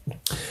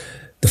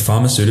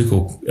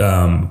pharmaceutical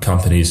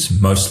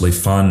companies mostly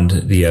fund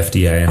the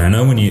FDA, and I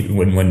know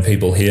when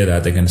people hear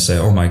that, they're going to say,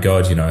 "Oh my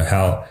God,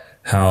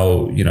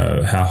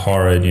 how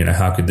horrid,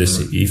 how could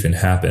this even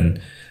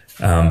happen?"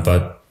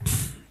 But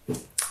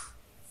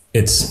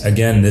it's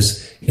again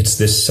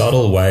this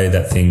subtle way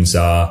that things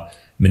are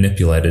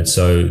manipulated.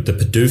 So the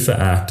PDUFA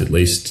Act, at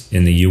least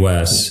in the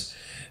US,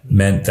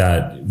 meant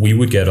that we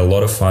would get a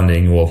lot of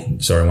funding. Well,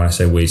 sorry, when I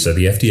say we, so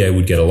the FDA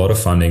would get a lot of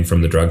funding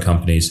from the drug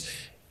companies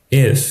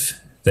if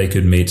they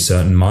could meet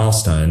certain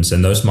milestones,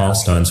 and those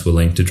milestones were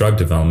linked to drug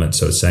development.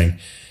 So it's saying,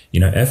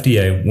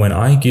 FDA, when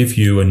I give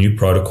you a new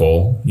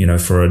protocol,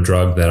 for a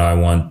drug that I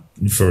want,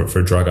 for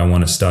a drug I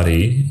want to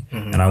study,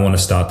 and I want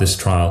to start this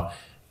trial,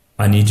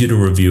 I need you to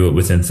review it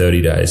within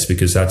 30 days,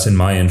 because that's in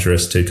my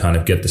interest to kind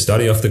of get the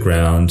study off the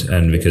ground.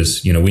 And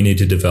because, we need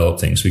to develop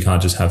things. We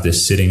can't just have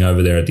this sitting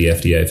over there at the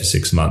FDA for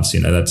 6 months.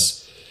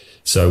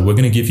 So we're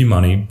going to give you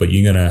money, but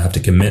you're going to have to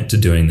commit to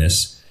doing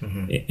this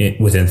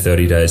within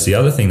 30 days. The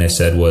other thing they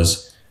said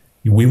was,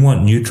 we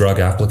want new drug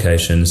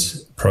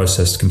applications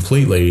processed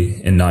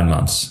completely in 9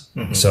 months.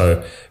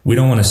 So we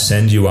don't want to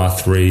send you our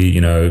 3,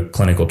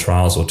 clinical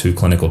trials or 2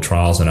 clinical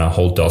trials and our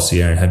whole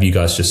dossier and have you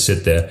guys just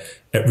sit there.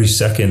 Every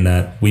second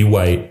that we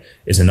wait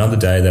is another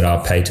day that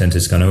our patent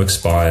is going to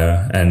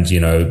expire, and,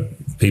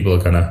 people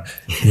are going to,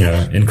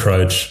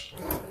 encroach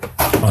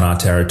on our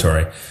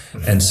territory.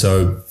 And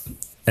so,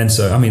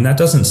 I mean, that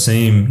doesn't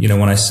seem,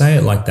 when I say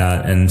it like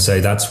that and say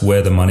that's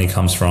where the money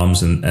comes from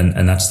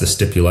and that's the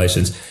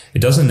stipulations, it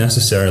doesn't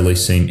necessarily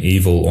seem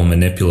evil or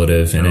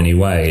manipulative in any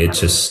way. It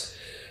just,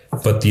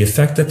 but the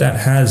effect that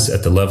has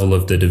at the level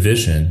of the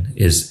division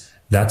is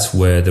that's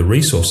where the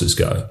resources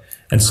go.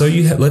 And so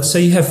let's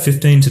say you have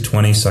 15 to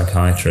 20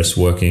 psychiatrists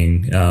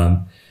working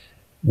in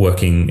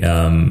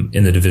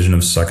the division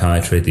of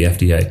psychiatry at the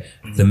FDA.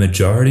 The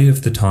majority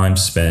of the time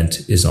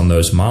spent is on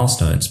those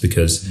milestones,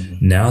 because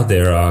now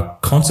there are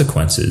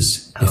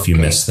consequences if you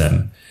miss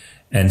them.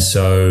 And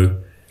so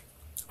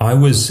I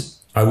was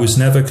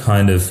never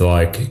kind of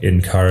like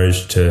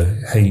encouraged to,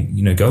 hey,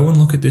 go and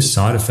look at this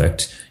side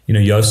effect.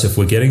 Joseph,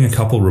 we're getting a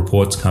couple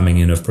reports coming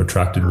in of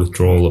protracted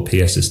withdrawal or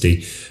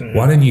PSSD.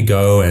 Why don't you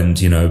go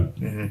and,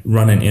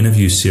 run an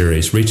interview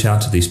series, reach out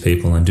to these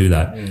people and do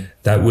that?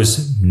 That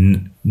was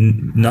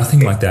nothing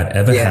like that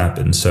ever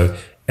happened. So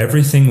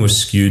everything was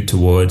skewed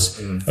towards,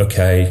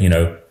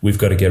 we've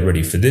got to get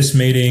ready for this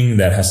meeting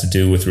that has to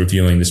do with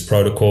reviewing this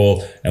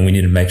protocol, and we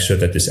need to make sure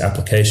that this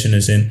application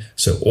is in.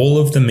 So all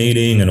of the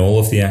meeting and all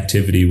of the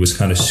activity was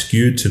kind of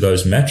skewed to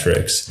those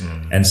metrics.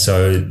 And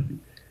so,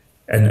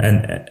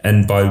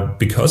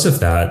 because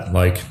of that,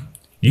 like,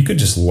 you could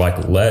just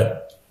let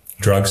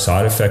drug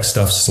side effect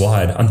stuff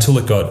slide until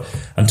it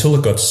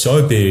got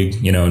so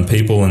big, and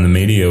people in the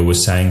media were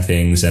saying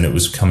things and it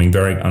was becoming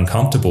very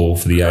uncomfortable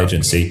for the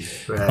agency.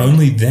 Right.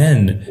 Only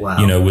then,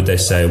 would they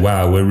say,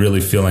 wow, we're really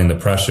feeling the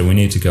pressure. We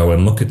need to go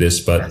and look at this.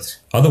 But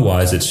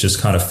otherwise, it's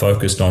just kind of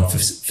focused on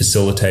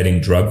facilitating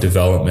drug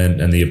development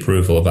and the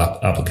approval of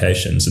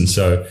applications. And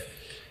so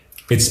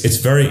it's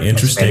very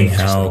interesting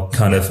how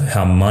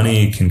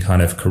money can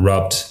kind of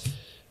corrupt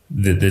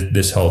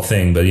this whole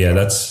thing. But yeah,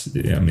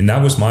 that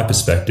was my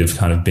perspective,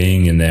 kind of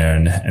being in there,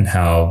 and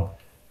how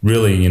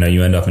really,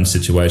 you end up in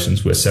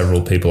situations where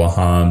several people are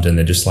harmed, and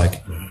they're just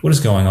like, what is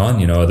going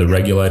on? Are the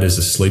regulators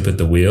asleep at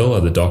the wheel?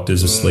 Are the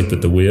doctors asleep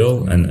at the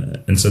wheel?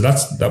 And so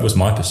that was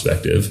my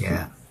perspective.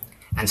 Yeah.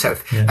 And so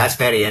that's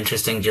very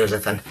interesting,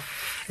 Joseph. And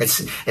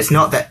it's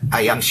not that,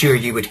 I'm sure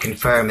you would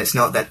confirm, it's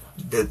not that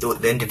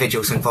the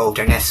individuals involved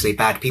are necessarily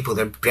bad people.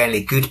 They're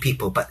generally good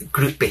people, but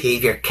group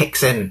behaviour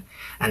kicks in.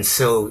 And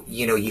so,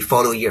 you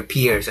follow your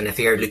peers, and if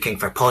they're looking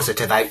for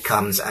positive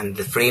outcomes and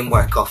the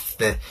framework of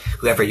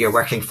whoever you're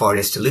working for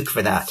is to look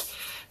for that,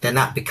 then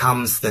that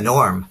becomes the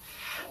norm.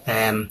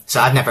 So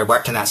I've never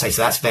worked on that side,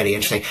 so that's very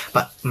interesting.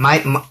 But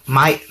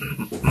I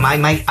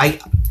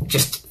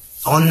just,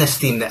 on this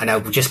theme, and I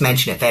will just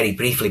mention it very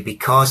briefly,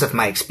 because of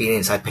my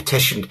experience, I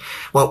petitioned.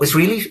 Well, it was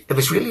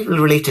really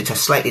related to a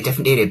slightly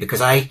different area,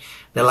 because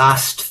the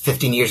last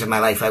 15 years of my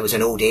life, I was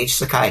an old age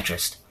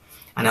psychiatrist.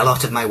 And a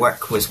lot of my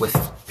work was with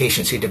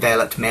patients who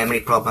developed memory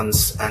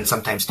problems and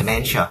sometimes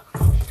dementia.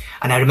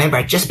 And I remember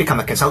I'd just become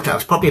a consultant. I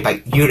was probably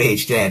about your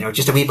age then, or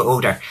just a wee bit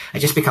older. I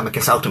just become a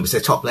consultant, was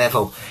the top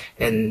level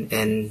in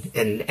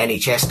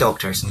NHS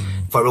doctors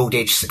for old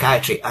age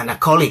psychiatry. And a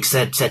colleague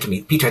said to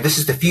me, Peter, this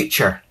is the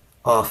future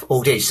of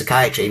old age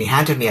psychiatry. And he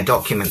handed me a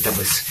document that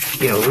was,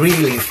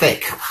 really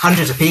thick,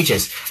 hundreds of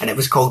pages, and it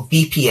was called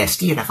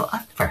BPSD. And I thought,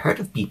 I've never heard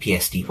of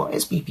BPSD. What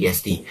is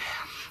BPSD?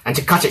 And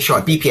to cut it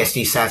short,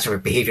 BPSD stands for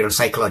Behavioural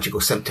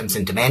Psychological Symptoms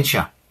in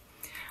Dementia.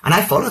 And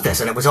I followed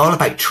this, and it was all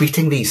about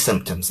treating these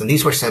symptoms. And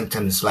these were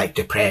symptoms like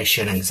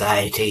depression,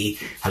 anxiety,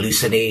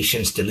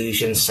 hallucinations,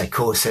 delusions,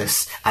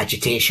 psychosis,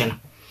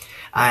 agitation.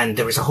 And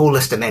there was a whole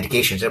list of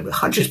medications. There were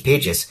hundreds of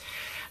pages.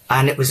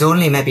 And it was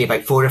only maybe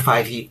about 4 or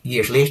 5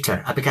 years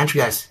later, I began to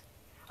realise,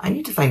 I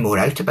need to find more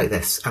out about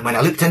this. And when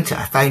I looked into it,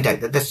 I found out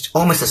that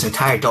this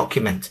entire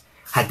document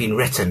had been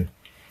written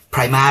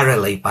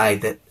primarily by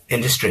the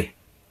industry.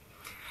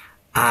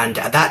 And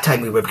at that time,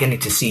 we were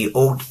beginning to see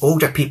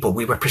older people.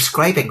 We were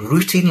prescribing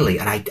routinely,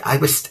 and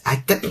I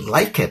didn't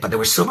like it, but there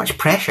was so much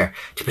pressure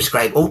to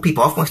prescribe old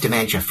people, often with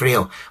dementia,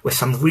 frail, with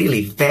some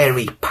really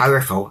very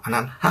powerful, and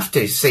I have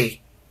to say,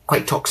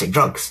 quite toxic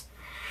drugs.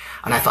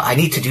 And I thought, I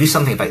need to do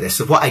something about this.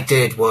 So what I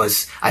did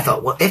was, I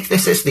thought, well, if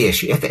this is the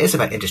issue, if it is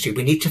about industry,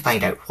 we need to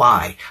find out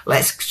why.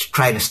 Let's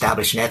try and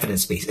establish an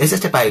evidence base. Is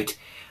it about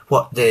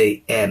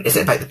is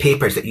it about the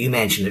papers that you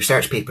mentioned, the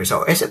research papers,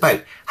 or is it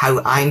about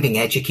how I'm being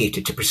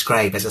educated to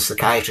prescribe as a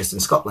psychiatrist in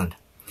Scotland?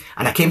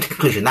 And I came to the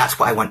conclusion that's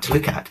what I want to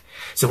look at.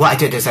 So what I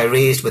did is I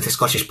raised with the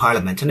Scottish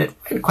Parliament, and it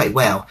went quite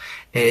well,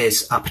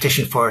 is a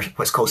petition for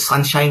what's called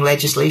sunshine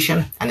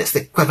legislation, and it's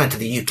the equivalent to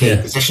the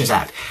UK Physicians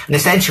Act. And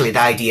essentially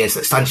the idea is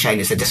that sunshine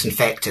is a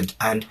disinfectant,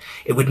 and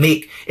it would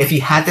make, if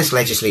you had this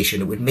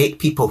legislation, it would make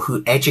people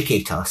who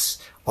educate us,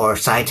 or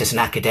scientists and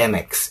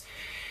academics,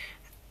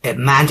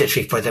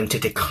 mandatory for them to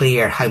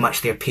declare how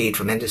much they're paid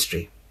from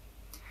industry.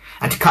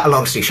 And to cut a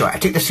long story short, I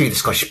took this through the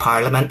Scottish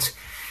Parliament.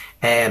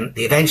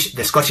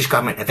 The Scottish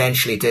Government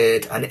eventually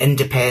did an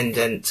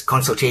independent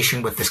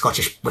consultation with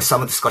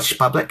some of the Scottish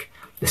public.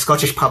 The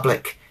Scottish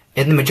public,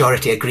 in the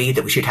majority, agreed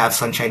that we should have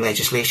sunshine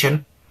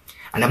legislation.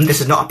 And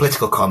this is not a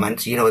political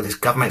comment. The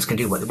governments can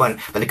do what they want,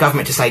 but the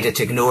government decided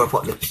to ignore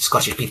what the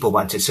Scottish people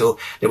wanted. So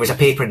there was a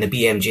paper in the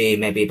BMJ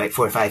maybe about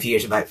 4 or 5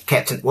 years about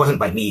it wasn't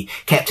by me,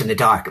 kept in the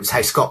dark. It was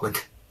how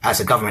Scotland, as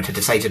a government, had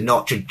decided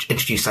not to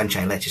introduce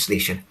sunshine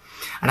legislation.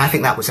 And I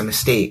think that was a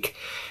mistake.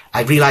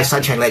 I realise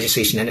sunshine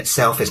legislation in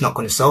itself is not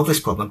going to solve this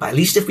problem, but at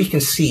least if we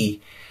can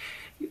see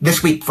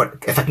this week,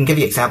 if I can give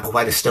you an example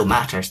why this still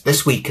matters,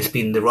 this week has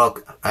been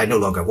I no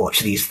longer watch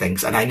these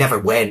things, and I never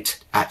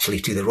went actually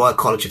to the Royal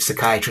College of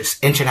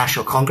Psychiatrists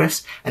International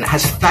Congress, and it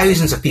has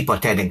thousands of people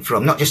attending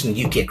from not just in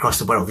the UK, across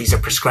the world. These are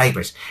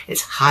prescribers.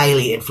 It's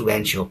highly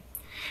influential.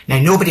 Now,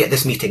 nobody at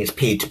this meeting is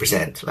paid to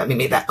present. Let me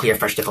make that clear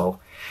first of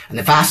all. And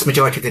the vast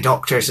majority of the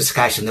doctors, the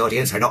psychiatrists in the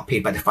audience are not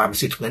paid by the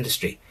pharmaceutical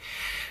industry.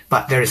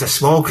 But there is a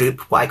small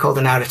group, what I call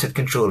the narrative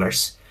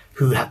controllers,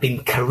 who have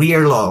been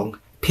career-long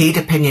paid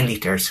opinion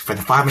leaders for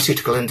the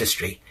pharmaceutical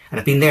industry and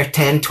have been there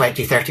 10,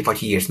 20, 30,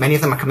 40 years. Many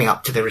of them are coming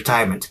up to their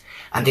retirement,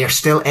 and they are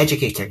still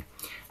educating.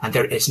 And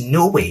there is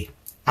no way,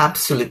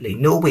 absolutely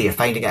no way of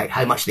finding out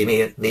how much they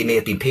may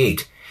have been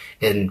paid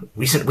in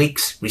recent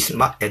weeks,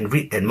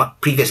 in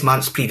previous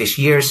months, previous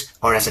years,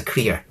 or as a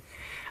career.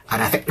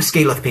 And I think the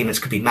scale of the payments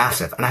could be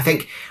massive. And I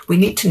think we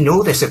need to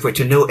know this if we're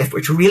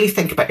to really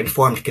think about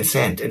informed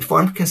consent.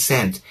 Informed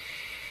consent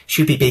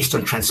should be based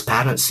on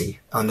transparency,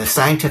 on the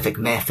scientific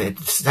method,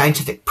 the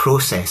scientific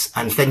process,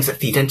 and things that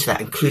feed into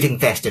that, including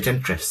vested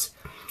interests.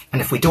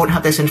 And if we don't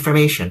have this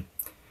information,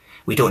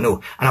 we don't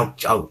know. And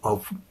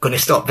I'm going to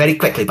stop very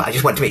quickly, but I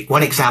just want to make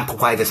one example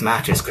why this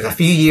matters. Because a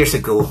few years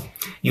ago,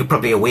 you're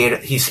probably aware,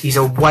 he's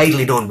a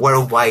widely known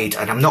worldwide,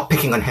 and I'm not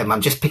picking on him,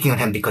 I'm just picking on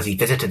him because he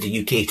visited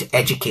the UK to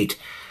educate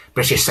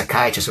British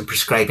psychiatrists on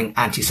prescribing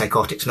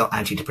antipsychotics, not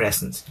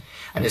antidepressants.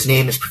 And his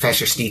name is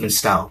Professor Stephen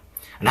Stahl.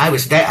 And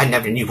I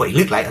never knew what he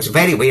looked like. I was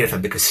very aware of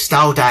him because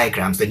Stahl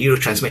diagrams, the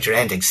neurotransmitter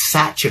endings,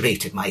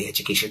 saturated my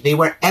education. They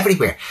were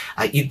everywhere.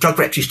 Drug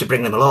reps used to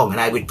bring them along,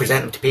 and I would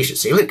present them to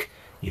patients, say, look,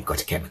 you've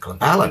got a chemical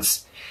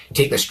imbalance.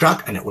 Take this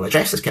drug and it will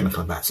address this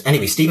chemical imbalance.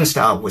 Anyway, Stephen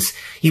Stahl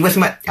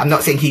I'm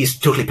not saying he's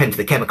totally pinned to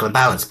the chemical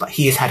imbalance, but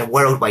he has had a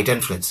worldwide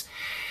influence.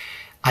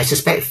 I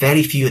suspect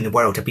very few in the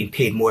world have been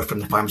paid more from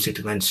the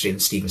pharmaceutical industry than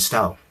Stephen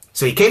Stahl.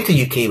 So he came to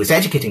the UK, was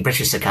educating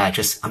British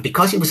psychiatrists, and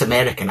because he was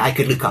American, I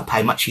could look up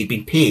how much he'd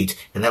been paid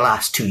in the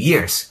last 2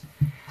 years.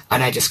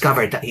 And I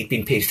discovered that he'd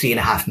been paid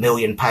 $3.5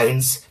 million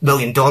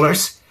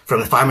from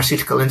the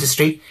pharmaceutical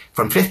industry,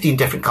 from 15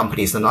 different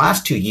companies in the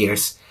last 2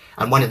 years.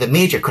 And one of the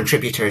major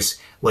contributors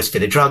was for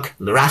the drug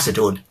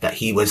lurasidone that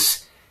he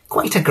was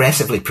quite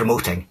aggressively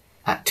promoting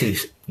to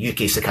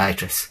UK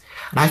psychiatrists.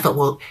 And I thought,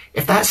 well,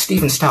 if that's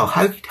Stephen Stahl,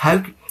 how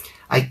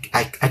I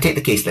take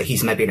the case that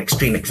he's maybe an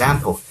extreme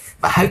example,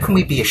 but how can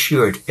we be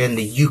assured in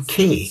the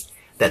UK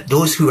that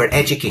those who are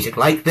educated,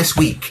 like this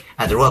week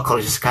at the Royal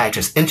College of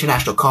Psychiatrists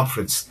International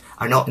Conference,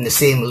 are not in the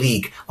same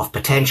league of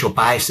potential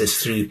biases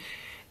through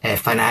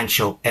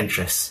financial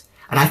interests?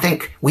 And I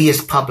think we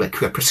as public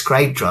who are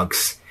prescribed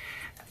drugs,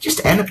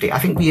 just anybody, I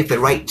think we have the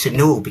right to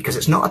know, because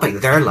it's not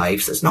about their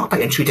lives. It's not about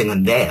intruding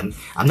on them.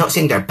 I'm not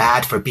saying they're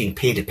bad for being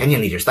paid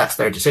opinion leaders. That's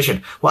their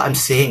decision. What I'm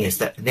saying is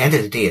that at the end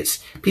of the day,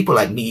 it's people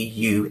like me,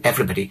 you,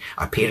 everybody,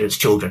 our parents,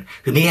 children,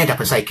 who may end up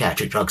on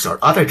psychiatric drugs or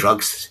other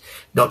drugs,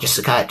 not just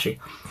psychiatry.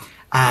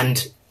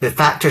 And the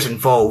factors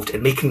involved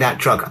in making that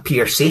drug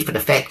appear safe and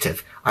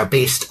effective are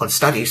based on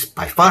studies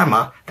by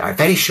pharma that are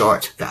very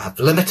short, that have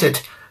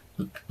limited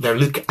their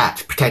look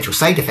at potential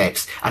side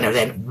effects, and are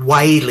then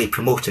widely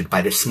promoted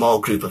by this small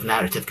group of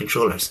narrative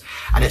controllers.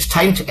 And it's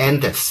time to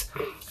end this.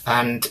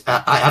 And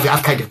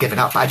I've kind of given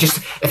up. I just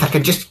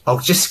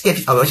want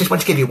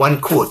to give you one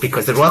quote,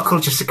 because the Royal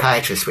College of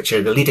Psychiatrists, which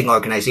are the leading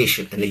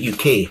organisation in the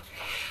UK,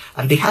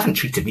 and they haven't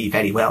treated me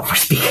very well for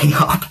speaking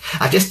up.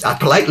 I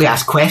politely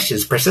ask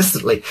questions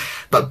persistently,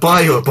 but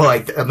boy, oh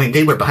boy, I mean,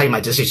 they were behind my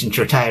decision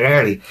to retire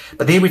early.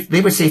 But they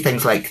would say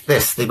things like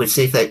this. They would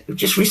say that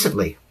just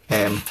recently.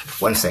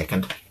 One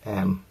second.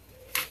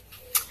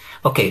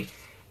 Okay.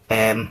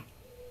 Right.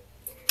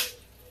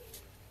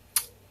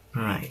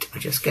 I'll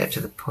just get to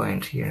the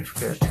point here.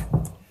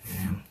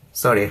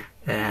 Sorry.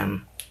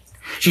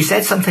 She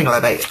said something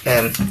about, I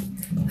can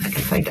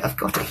find it. I've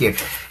got it here.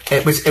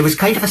 It was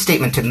kind of a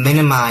statement to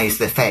minimise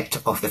the effect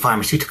of the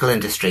pharmaceutical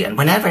industry. And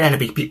whenever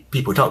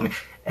people talk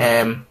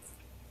to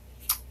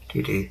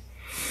me,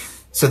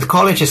 so the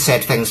college has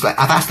said things like,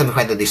 I've asked them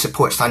whether they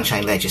support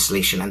sunshine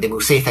legislation, and they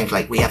will say things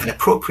like, we have an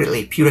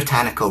appropriately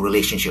puritanical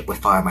relationship with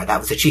pharma. That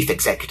was the chief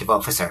executive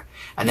officer.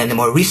 And then the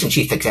more recent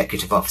chief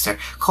executive officer,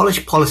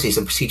 college policies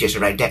and procedures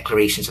around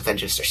declarations of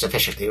interest are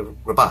sufficiently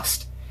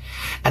robust.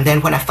 And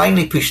then when I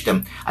finally pushed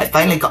them, I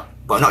finally got,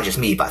 well, not just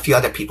me, but a few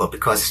other people,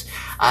 because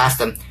I asked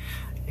them,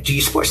 do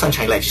you support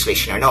sunshine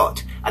legislation or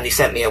not? And they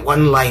sent me a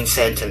one-line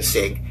sentence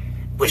saying,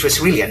 which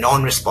was really a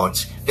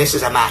non-response, this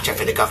is a matter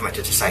for the government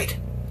to decide.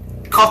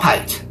 Cop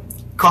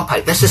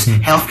out. This is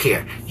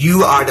healthcare.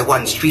 You are the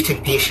ones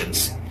treating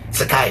patients,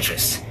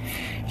 psychiatrists.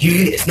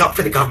 It's not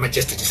for the government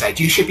just to decide.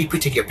 You should be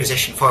putting your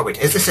position forward.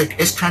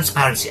 Is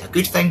transparency a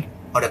good thing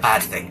or a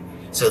bad thing?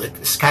 So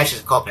the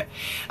psychiatrists are copping it.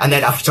 And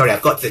then, I've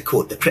got the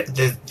quote.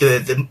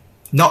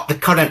 Not the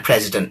current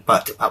president,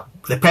 but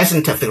the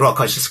president of the Royal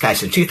College of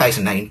Psychiatrists in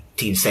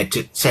 2019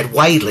 said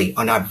widely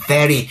on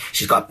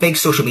she's got a big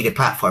social media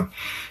platform,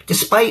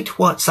 despite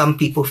what some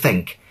people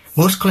think,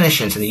 most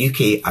clinicians in the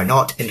UK are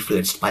not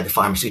influenced by the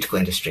pharmaceutical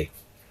industry.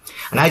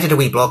 And I did a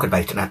wee blog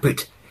about it, and I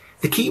put,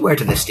 the key word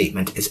in this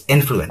statement is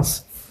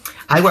influence.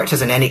 I worked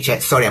as an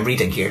NHS, sorry, I'm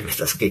reading here,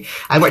 that's okay.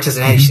 I worked as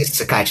an NHS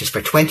psychiatrist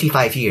for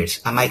 25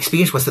 years, and my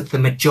experience was that the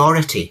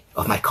majority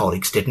of my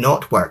colleagues did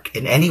not work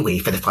in any way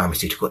for the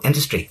pharmaceutical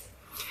industry.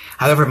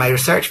 However, my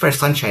research for a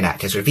Sunshine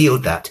Act has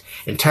revealed that,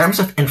 in terms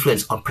of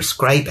influence on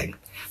prescribing,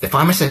 the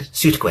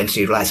pharmaceutical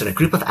industry relies on a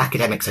group of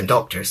academics and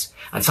doctors,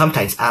 and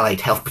sometimes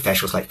allied health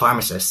professionals like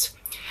pharmacists.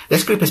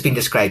 This group has been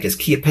described as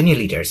key opinion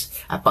leaders,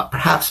 but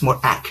perhaps more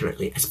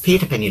accurately as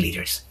paid opinion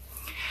leaders.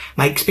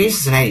 My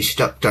experience as an NHS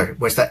doctor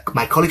was that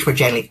my colleagues were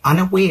generally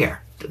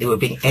unaware that they were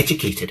being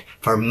educated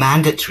for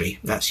mandatory,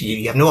 that's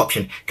you have no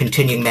option,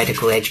 continuing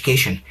medical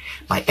education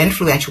by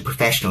influential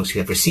professionals who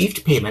have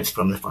received payments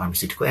from the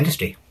pharmaceutical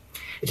industry.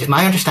 It is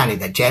my understanding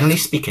that, generally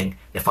speaking,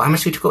 the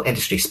pharmaceutical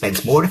industry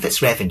spends more of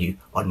its revenue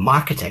on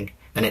marketing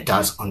than it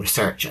does on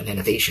research and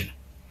innovation.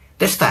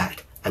 This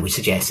fact, I would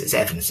suggest, is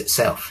evidence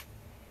itself.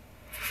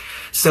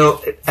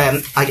 So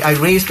I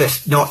raise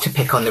this not to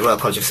pick on the Royal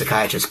College of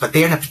Psychiatrists, but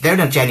they're in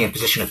a genuine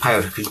position of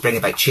power who could bring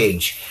about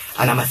change.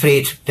 And I'm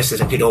afraid this is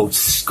a good old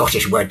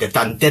Scottish word. They've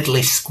done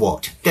diddly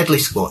squat.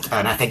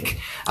 And I think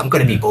I'm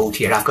going to be bold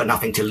here. I've got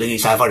nothing to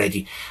lose. I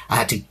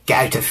had to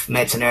get out of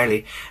medicine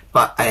early,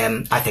 but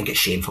I think it's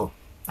shameful.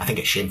 I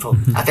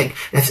think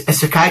if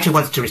psychiatry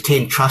wants to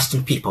retain trust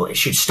in people, it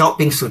should stop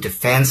being so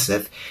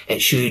defensive.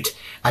 It should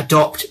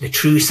adopt the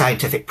true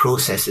scientific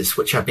processes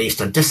which are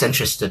based on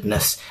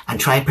disinterestedness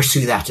and try and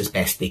pursue that as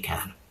best they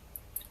can.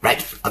 Right,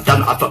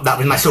 that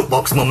was my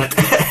soapbox moment.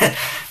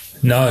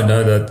 No,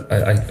 that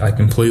I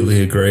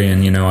completely agree.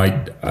 And,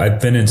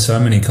 I've been in so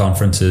many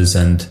conferences,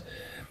 and,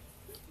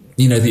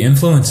 the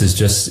influence is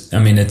just,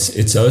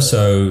 it's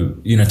also,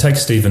 take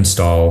Stephen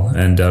Stahl.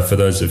 And for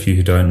those of you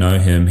who don't know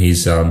him,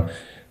 he's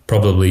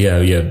probably,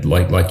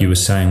 like you were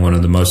saying, one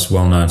of the most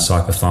well-known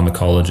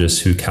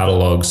psychopharmacologists who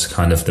catalogs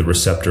kind of the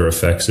receptor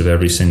effects of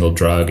every single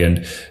drug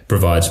and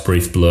provides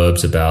brief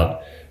blurbs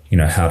about,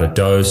 how to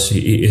dose.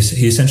 He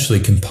essentially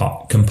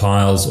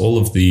compiles all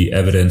of the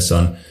evidence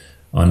on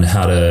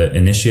how to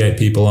initiate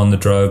people on the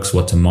drugs,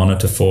 what to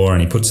monitor for,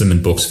 and he puts them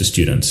in books for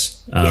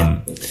students.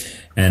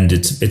 And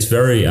it's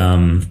very,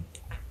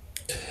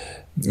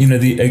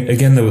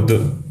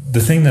 the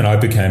thing that I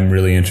became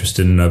really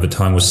interested in over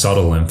time was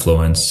subtle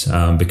influence,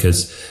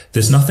 because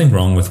there's nothing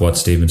wrong with what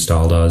Stephen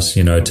Stahl does,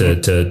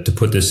 to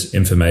put this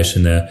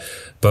information there.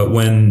 But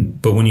when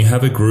you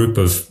have a group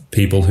of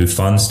people who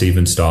fund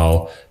Stephen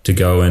Stahl to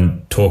go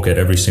and talk at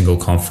every single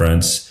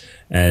conference,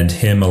 and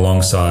him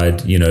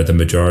alongside, the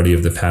majority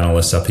of the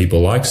panelists are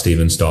people like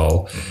Stephen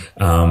Stahl,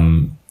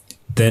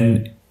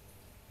 then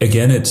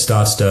again, it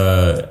starts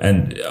to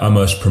and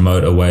almost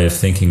promote a way of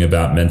thinking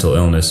about mental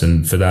illness.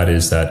 And for that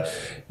is that,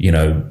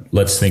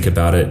 let's think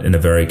about it in a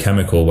very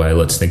chemical way.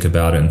 Let's think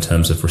about it in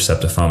terms of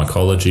receptor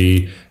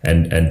pharmacology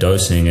and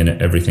dosing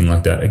and everything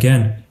like that.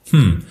 Again,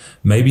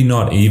 maybe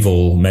not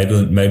evil,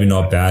 maybe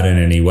not bad in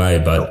any way,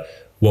 but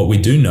what we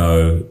do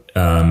know,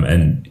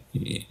 and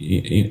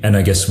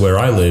I guess where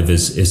I live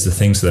is the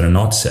things that are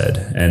not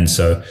said. And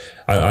so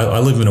I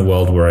live in a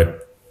world where I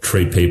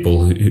treat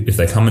people who, if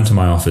they come into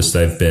my office,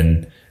 they've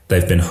been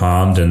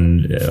harmed,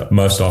 and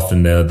most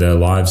often their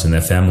lives and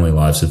their family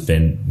lives have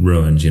been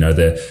ruined.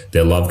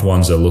 Their loved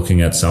ones are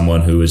looking at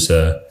someone who is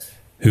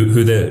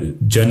who they're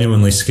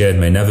genuinely scared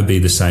may never be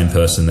the same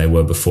person they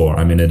were before.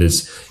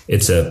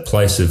 It's a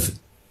place of,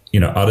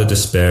 utter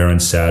despair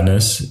and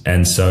sadness.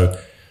 And so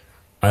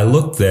I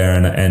look there,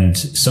 and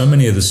so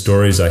many of the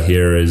stories I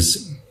hear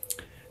is,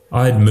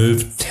 I'd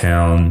moved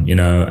town,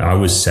 I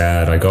was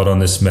sad. I got on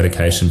this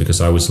medication because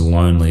I was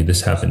lonely.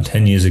 This happened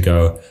 10 years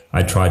ago.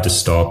 I tried to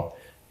stop.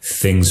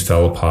 Things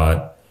fell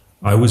apart.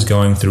 I was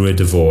going through a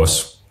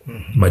divorce.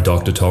 My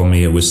doctor told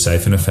me it was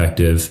safe and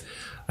effective.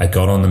 I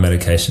got on the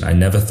medication. I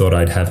never thought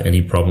I'd have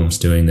any problems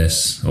doing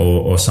this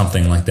or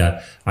something like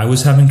that. I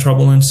was having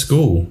trouble in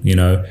school.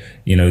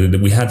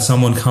 We had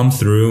someone come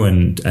through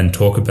and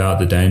talk about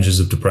the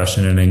dangers of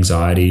depression and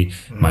anxiety.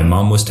 My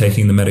mum was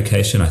taking the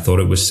medication. I thought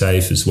it was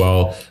safe as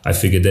well. I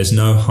figured there's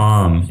no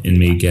harm in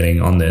me getting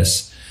on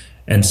this.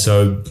 And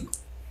so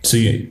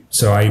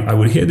I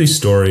would hear these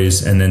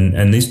stories,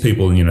 and these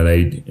people,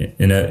 they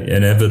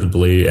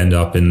inevitably end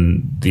up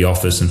in the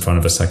office in front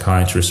of a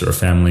psychiatrist or a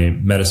family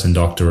medicine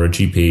doctor or a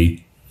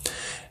GP.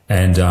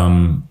 And,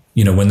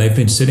 when they've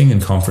been sitting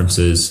in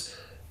conferences,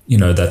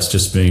 that's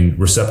just been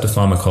receptor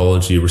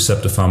pharmacology,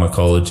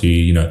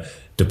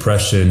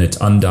 depression, it's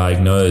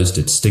undiagnosed,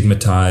 it's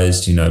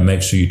stigmatized,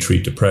 make sure you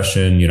treat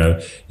depression,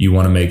 you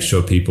want to make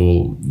sure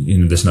people,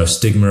 there's no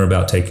stigma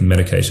about taking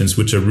medications,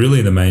 which are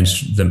really the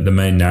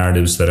main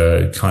narratives that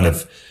are kind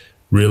of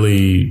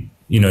really,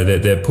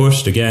 they're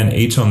pushed, again,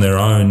 each on their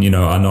own,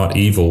 are not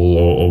evil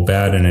or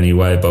bad in any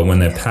way, but when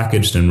they're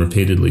packaged and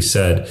repeatedly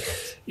said,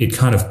 it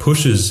kind of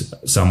pushes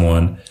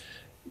someone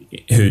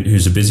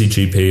who's a busy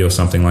GP or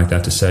something like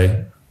that to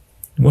say,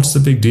 what's the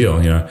big deal?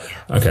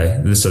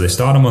 Okay. So they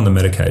start them on the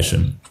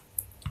medication.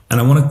 And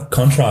I want to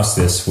contrast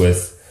this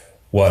with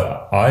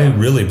what I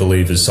really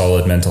believe is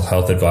solid mental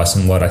health advice,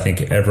 and what I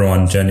think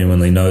everyone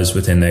genuinely knows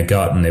within their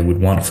gut and they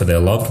would want for their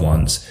loved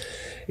ones,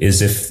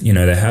 is if,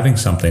 they're having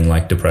something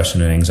like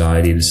depression and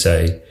anxiety, to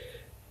say,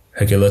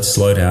 okay, let's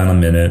slow down a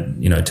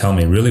minute, tell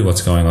me really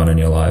what's going on in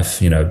your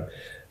life.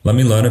 Let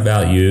me learn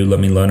about you. Let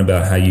me learn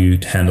about how you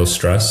handle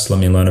stress. Let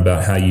me learn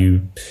about how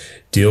you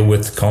deal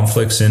with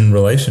conflicts in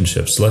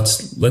relationships.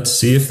 Let's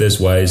see if there's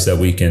ways that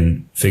we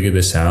can figure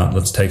this out.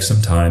 Let's take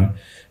some time.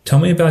 Tell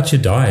me about your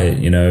diet.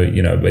 Are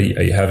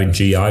you having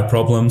GI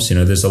problems?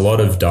 There's a lot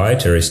of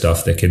dietary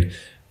stuff that can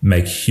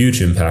make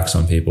huge impacts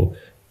on people.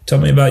 Tell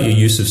me about your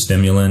use of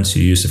stimulants,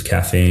 your use of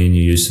caffeine,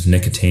 your use of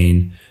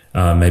nicotine,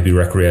 maybe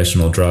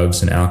recreational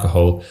drugs and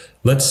alcohol.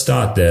 Let's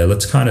start there.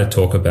 Let's kind of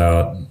talk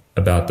about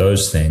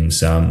those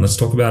things. Let's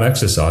talk about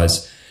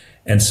exercise.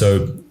 And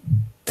so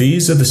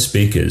these are the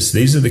speakers.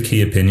 These are the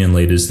key opinion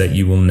leaders that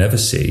you will never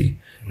see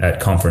at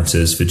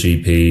conferences for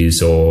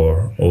GPs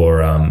or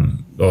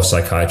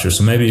psychiatrists.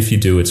 Or maybe if you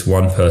do, it's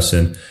one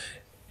person,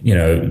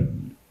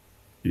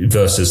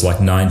 versus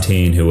like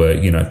 19 who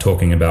are,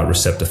 talking about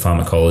receptor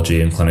pharmacology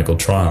and clinical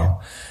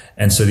trial.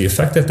 And so the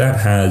effect that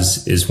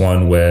has is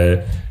one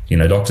where,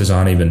 doctors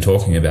aren't even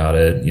talking about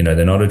it.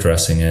 They're not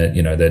addressing it.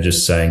 They're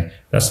just saying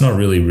that's not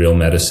really real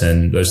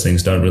medicine. Those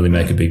things don't really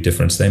make a big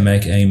difference. They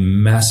make a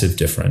massive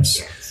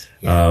difference.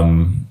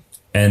 And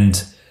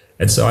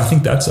so I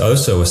think that's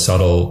also a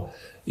subtle,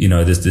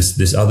 there's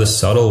this other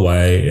subtle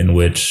way in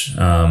which,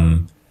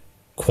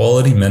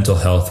 quality mental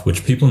health,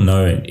 which people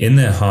know in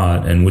their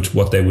heart and which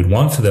what they would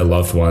want for their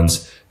loved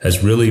ones,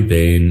 has really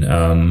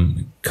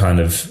been, kind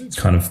of,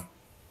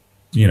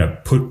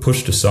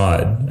 pushed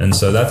aside. And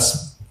so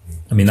that's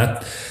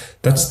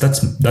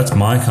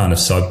my kind of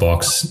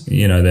soapbox,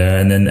 there.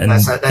 And then,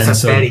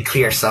 that's a very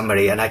clear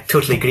summary, and I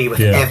totally agree with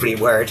every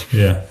word.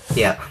 Yeah.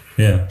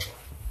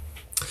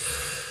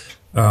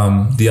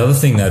 The other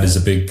thing that is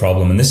a big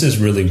problem, and this is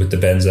really with the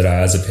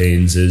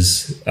benzodiazepines,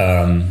 is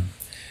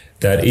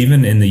that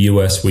even in the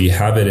US, we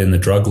have it in the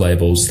drug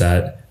labels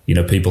that,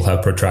 people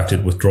have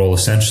protracted withdrawal,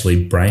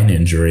 essentially brain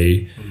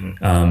injury.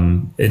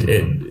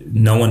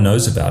 No one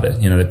knows about it.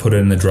 They put it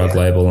in the drug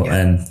label,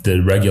 and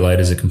the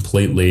regulators are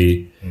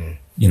completely,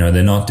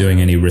 they're not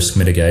doing any risk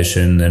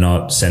mitigation. They're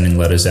not sending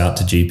letters out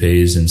to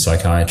GPs and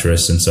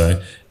psychiatrists. And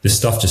so this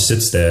stuff just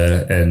sits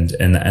there, and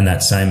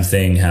that same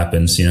thing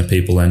happens.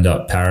 People end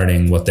up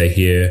parroting what they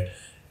hear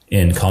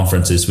in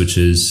conferences, which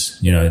is,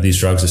 these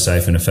drugs are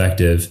safe and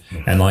effective.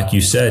 And like you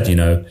said,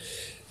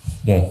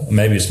 well,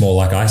 maybe it's more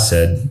like I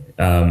said,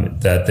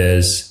 that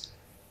there's,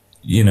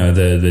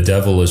 the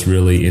devil is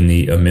really in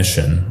the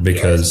omission,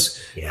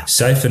 because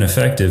safe and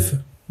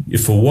effective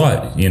for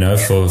what?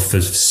 For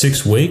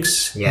 6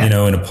 weeks, in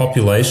a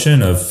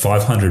population of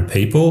 500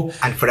 people.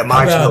 And for a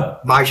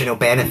marginal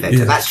benefit.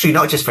 And that's true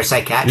not just for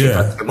psychiatry,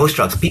 but for most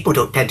drugs. People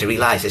don't tend to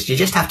realize this. You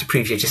just have to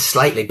prove you're just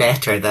slightly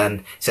better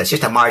than, so it's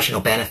just a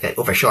marginal benefit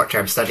over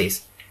short-term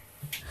studies.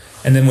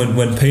 And then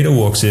when Peter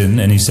walks in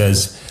and he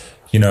says,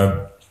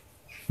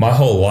 my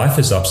whole life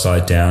is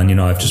upside down.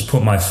 I've just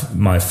put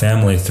my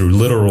family through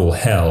literal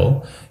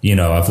hell.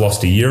 I've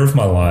lost a year of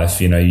my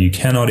life. You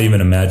cannot even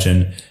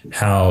imagine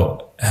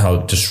how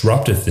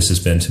disruptive this has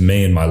been to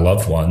me and my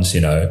loved ones,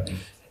 and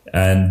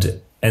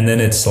then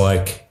it's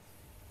like,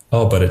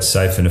 oh, but it's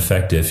safe and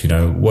effective.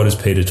 What is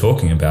Peter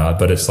talking about?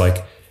 But it's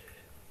like,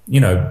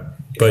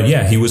 but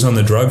yeah, he was on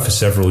the drug for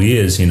several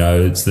years.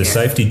 It's the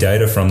safety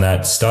data from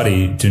that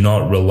study do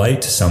not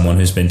relate to someone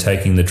who's been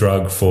taking the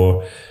drug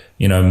for,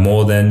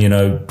 more than,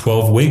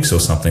 12 weeks or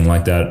something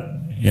like that,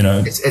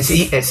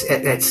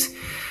 It's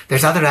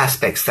there's other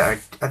aspects that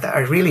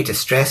are really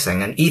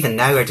distressing, and even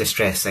now are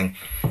distressing.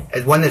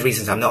 One of the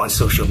reasons I'm not on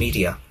social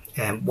media,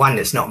 one,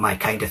 it's not my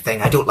kind of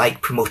thing. I don't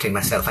like promoting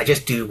myself. I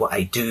just do what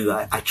I do.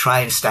 I try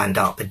and stand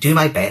up and do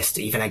my best,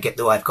 even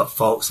though I've got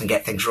faults and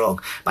get things wrong.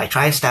 But I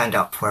try and stand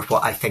up for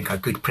what I think are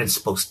good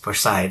principles for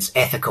science,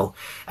 ethical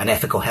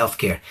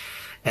healthcare.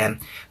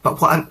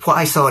 But what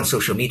I saw on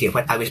social media,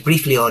 when I was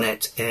briefly on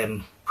it,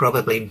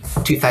 probably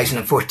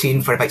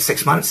 2014 for about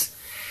 6 months.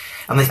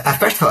 And I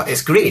first thought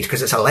it's great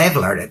because it's a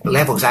leveler. It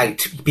levels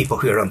out people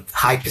who are on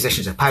high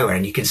positions of power,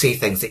 and you can say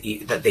things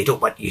that they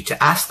don't want you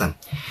to ask them.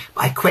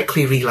 But I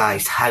quickly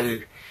realised how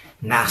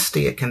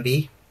nasty it can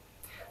be.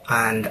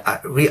 And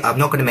I'm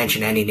not going to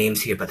mention any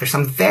names here, but there's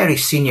some very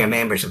senior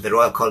members of the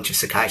Royal College of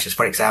Psychiatrists,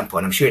 for example,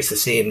 and I'm sure it's the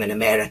same in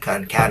America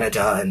and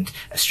Canada and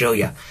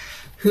Australia,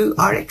 who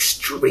are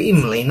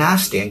extremely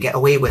nasty and get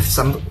away with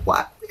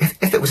what,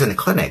 if it was in the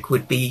clinic,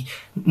 would be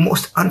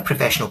most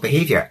unprofessional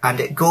behaviour, and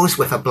it goes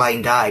with a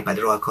blind eye by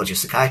the Royal College of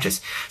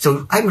Psychiatrists.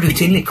 So I'm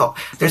routinely called.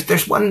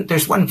 There's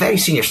one very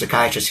senior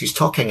psychiatrist who's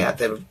talking at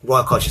the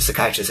Royal College of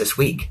Psychiatrists this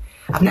week.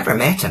 I've never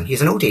met him.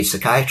 He's an old age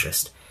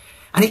psychiatrist,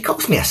 and he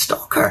calls me a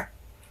stalker.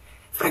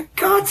 For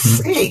God's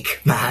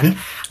sake, man!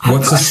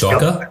 What's a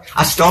stalker?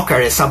 A stalker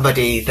is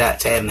somebody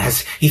that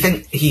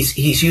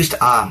he's used.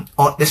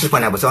 This is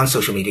when I was on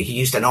social media. He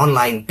used an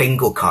online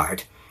bingo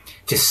card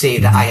to say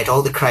that I had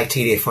all the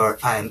criteria for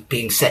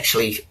being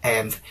sexually,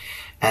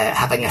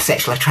 having a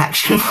sexual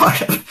attraction for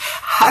him.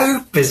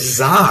 How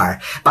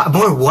bizarre! But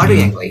more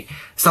worryingly,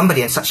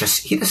 somebody in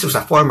this was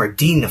a former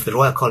dean of the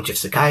Royal College of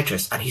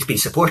Psychiatrists, and he's been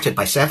supported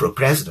by several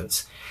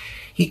presidents.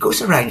 He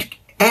goes around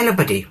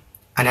anybody,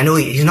 and I know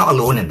he's not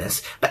alone in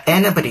this, but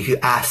anybody who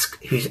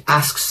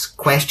asks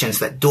questions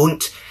that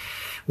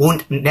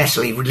won't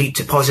necessarily lead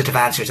to positive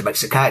answers about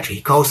psychiatry,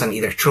 he calls them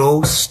either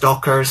trolls,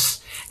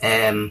 stalkers,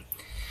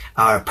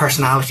 or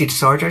personality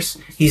disorders.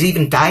 He's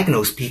even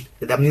diagnosed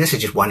people. I mean, this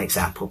is just one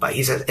example, but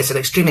it's an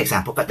extreme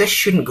example. But this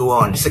shouldn't go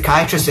on.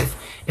 Psychiatrists,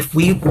 if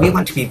we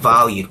want to be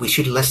valued, we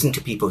should listen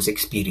to people's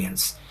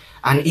experience.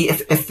 And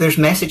if there's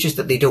messages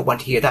that they don't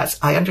want to hear,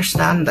 I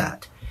understand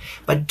that.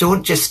 But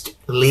don't just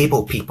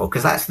label people,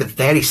 because that's the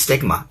very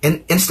stigma.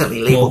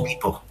 Instantly label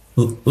people.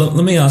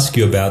 Let me ask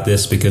you about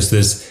this, because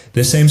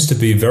there seems to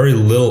be very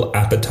little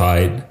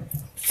appetite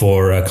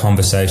for a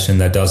conversation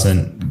that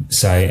doesn't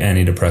say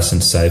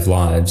antidepressants save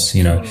lives.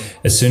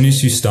 As soon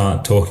as you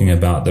start talking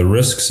about the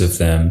risks of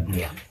them,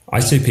 I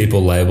see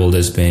people labeled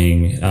as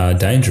being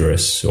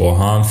dangerous or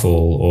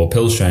harmful or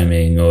pill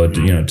shaming or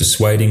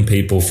dissuading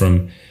people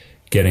from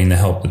getting the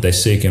help that they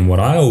seek. And what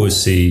I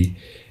always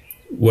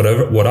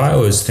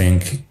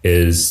think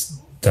is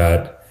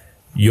that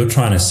you're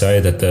trying to say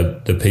that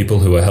the people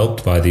who are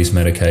helped by these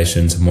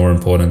medications are more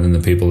important than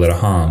the people that are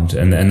harmed,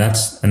 and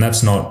that's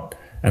not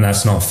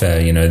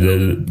fair.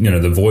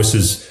 The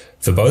voices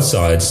for both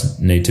sides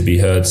need to be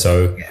heard.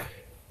 So,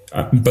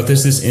 but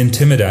there's this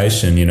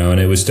intimidation, and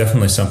it was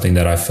definitely something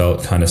that I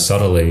felt kind of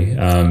subtly,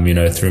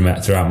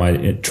 throughout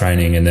my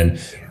training, and then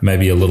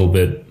maybe a little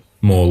bit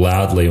more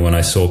loudly when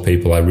I saw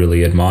people I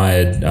really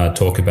admired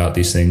talk about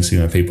these things,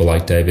 people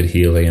like David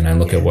Healy, and I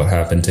look at what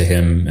happened to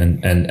him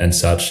and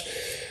such,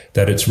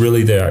 that it's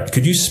really there.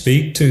 Could you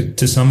speak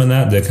to some of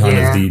that, the kind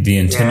of the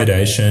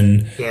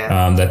intimidation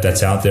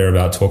that's out there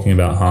about talking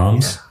about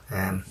harms?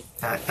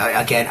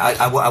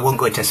 I won't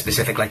go into a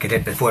specific like I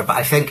did before, but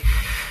I think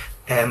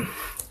I'm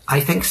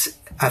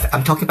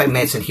talking about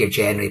medicine here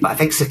generally, but I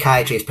think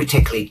psychiatry is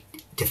particularly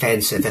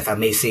defensive, if I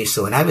may say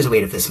so. And I was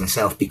aware of this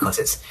myself,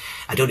 because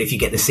I don't know if you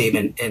get the same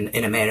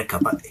in America,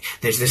 but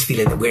there's this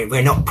feeling that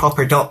we're not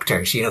proper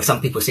doctors.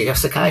 Some people say,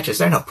 psychiatrists,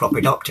 they're not proper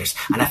doctors.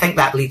 And I think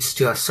that leads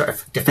to a sort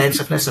of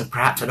defensiveness and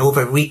perhaps an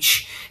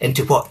overreach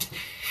into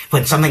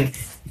when something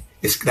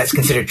that's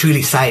considered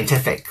truly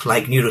scientific,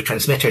 like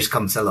neurotransmitters,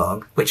 comes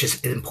along, which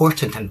is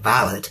important and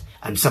valid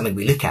and something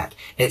we look at,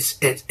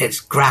 it's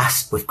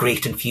grasped with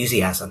great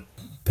enthusiasm.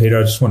 Peter,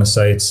 I just want to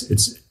say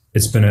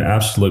it's been an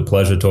absolute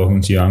pleasure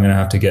talking to you. I'm going to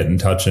have to get in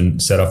touch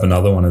and set up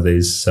another one of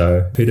these.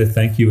 So, Peter,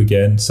 thank you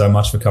again so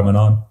much for coming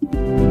on.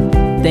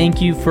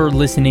 Thank you for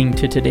listening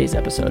to today's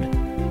episode.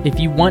 If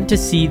you want to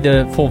see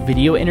the full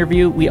video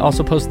interview, we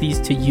also post these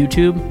to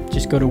YouTube.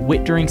 Just go to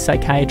Whit During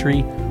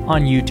Psychiatry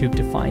on YouTube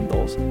to find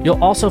those.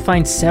 You'll also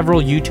find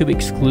several YouTube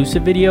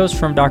exclusive videos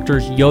from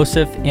Drs.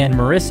 Joseph and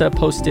Marissa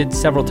posted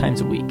several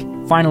times a week.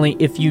 Finally,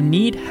 if you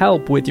need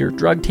help with your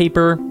drug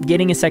taper,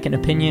 getting a second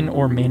opinion,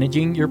 or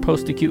managing your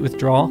post-acute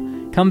withdrawal,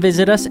 come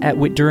visit us at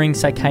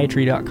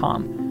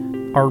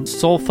whitduringpsychiatry.com. Our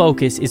sole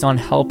focus is on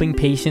helping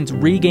patients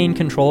regain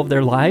control of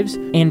their lives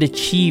and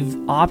achieve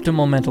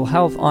optimal mental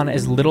health on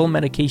as little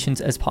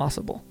medications as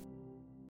possible.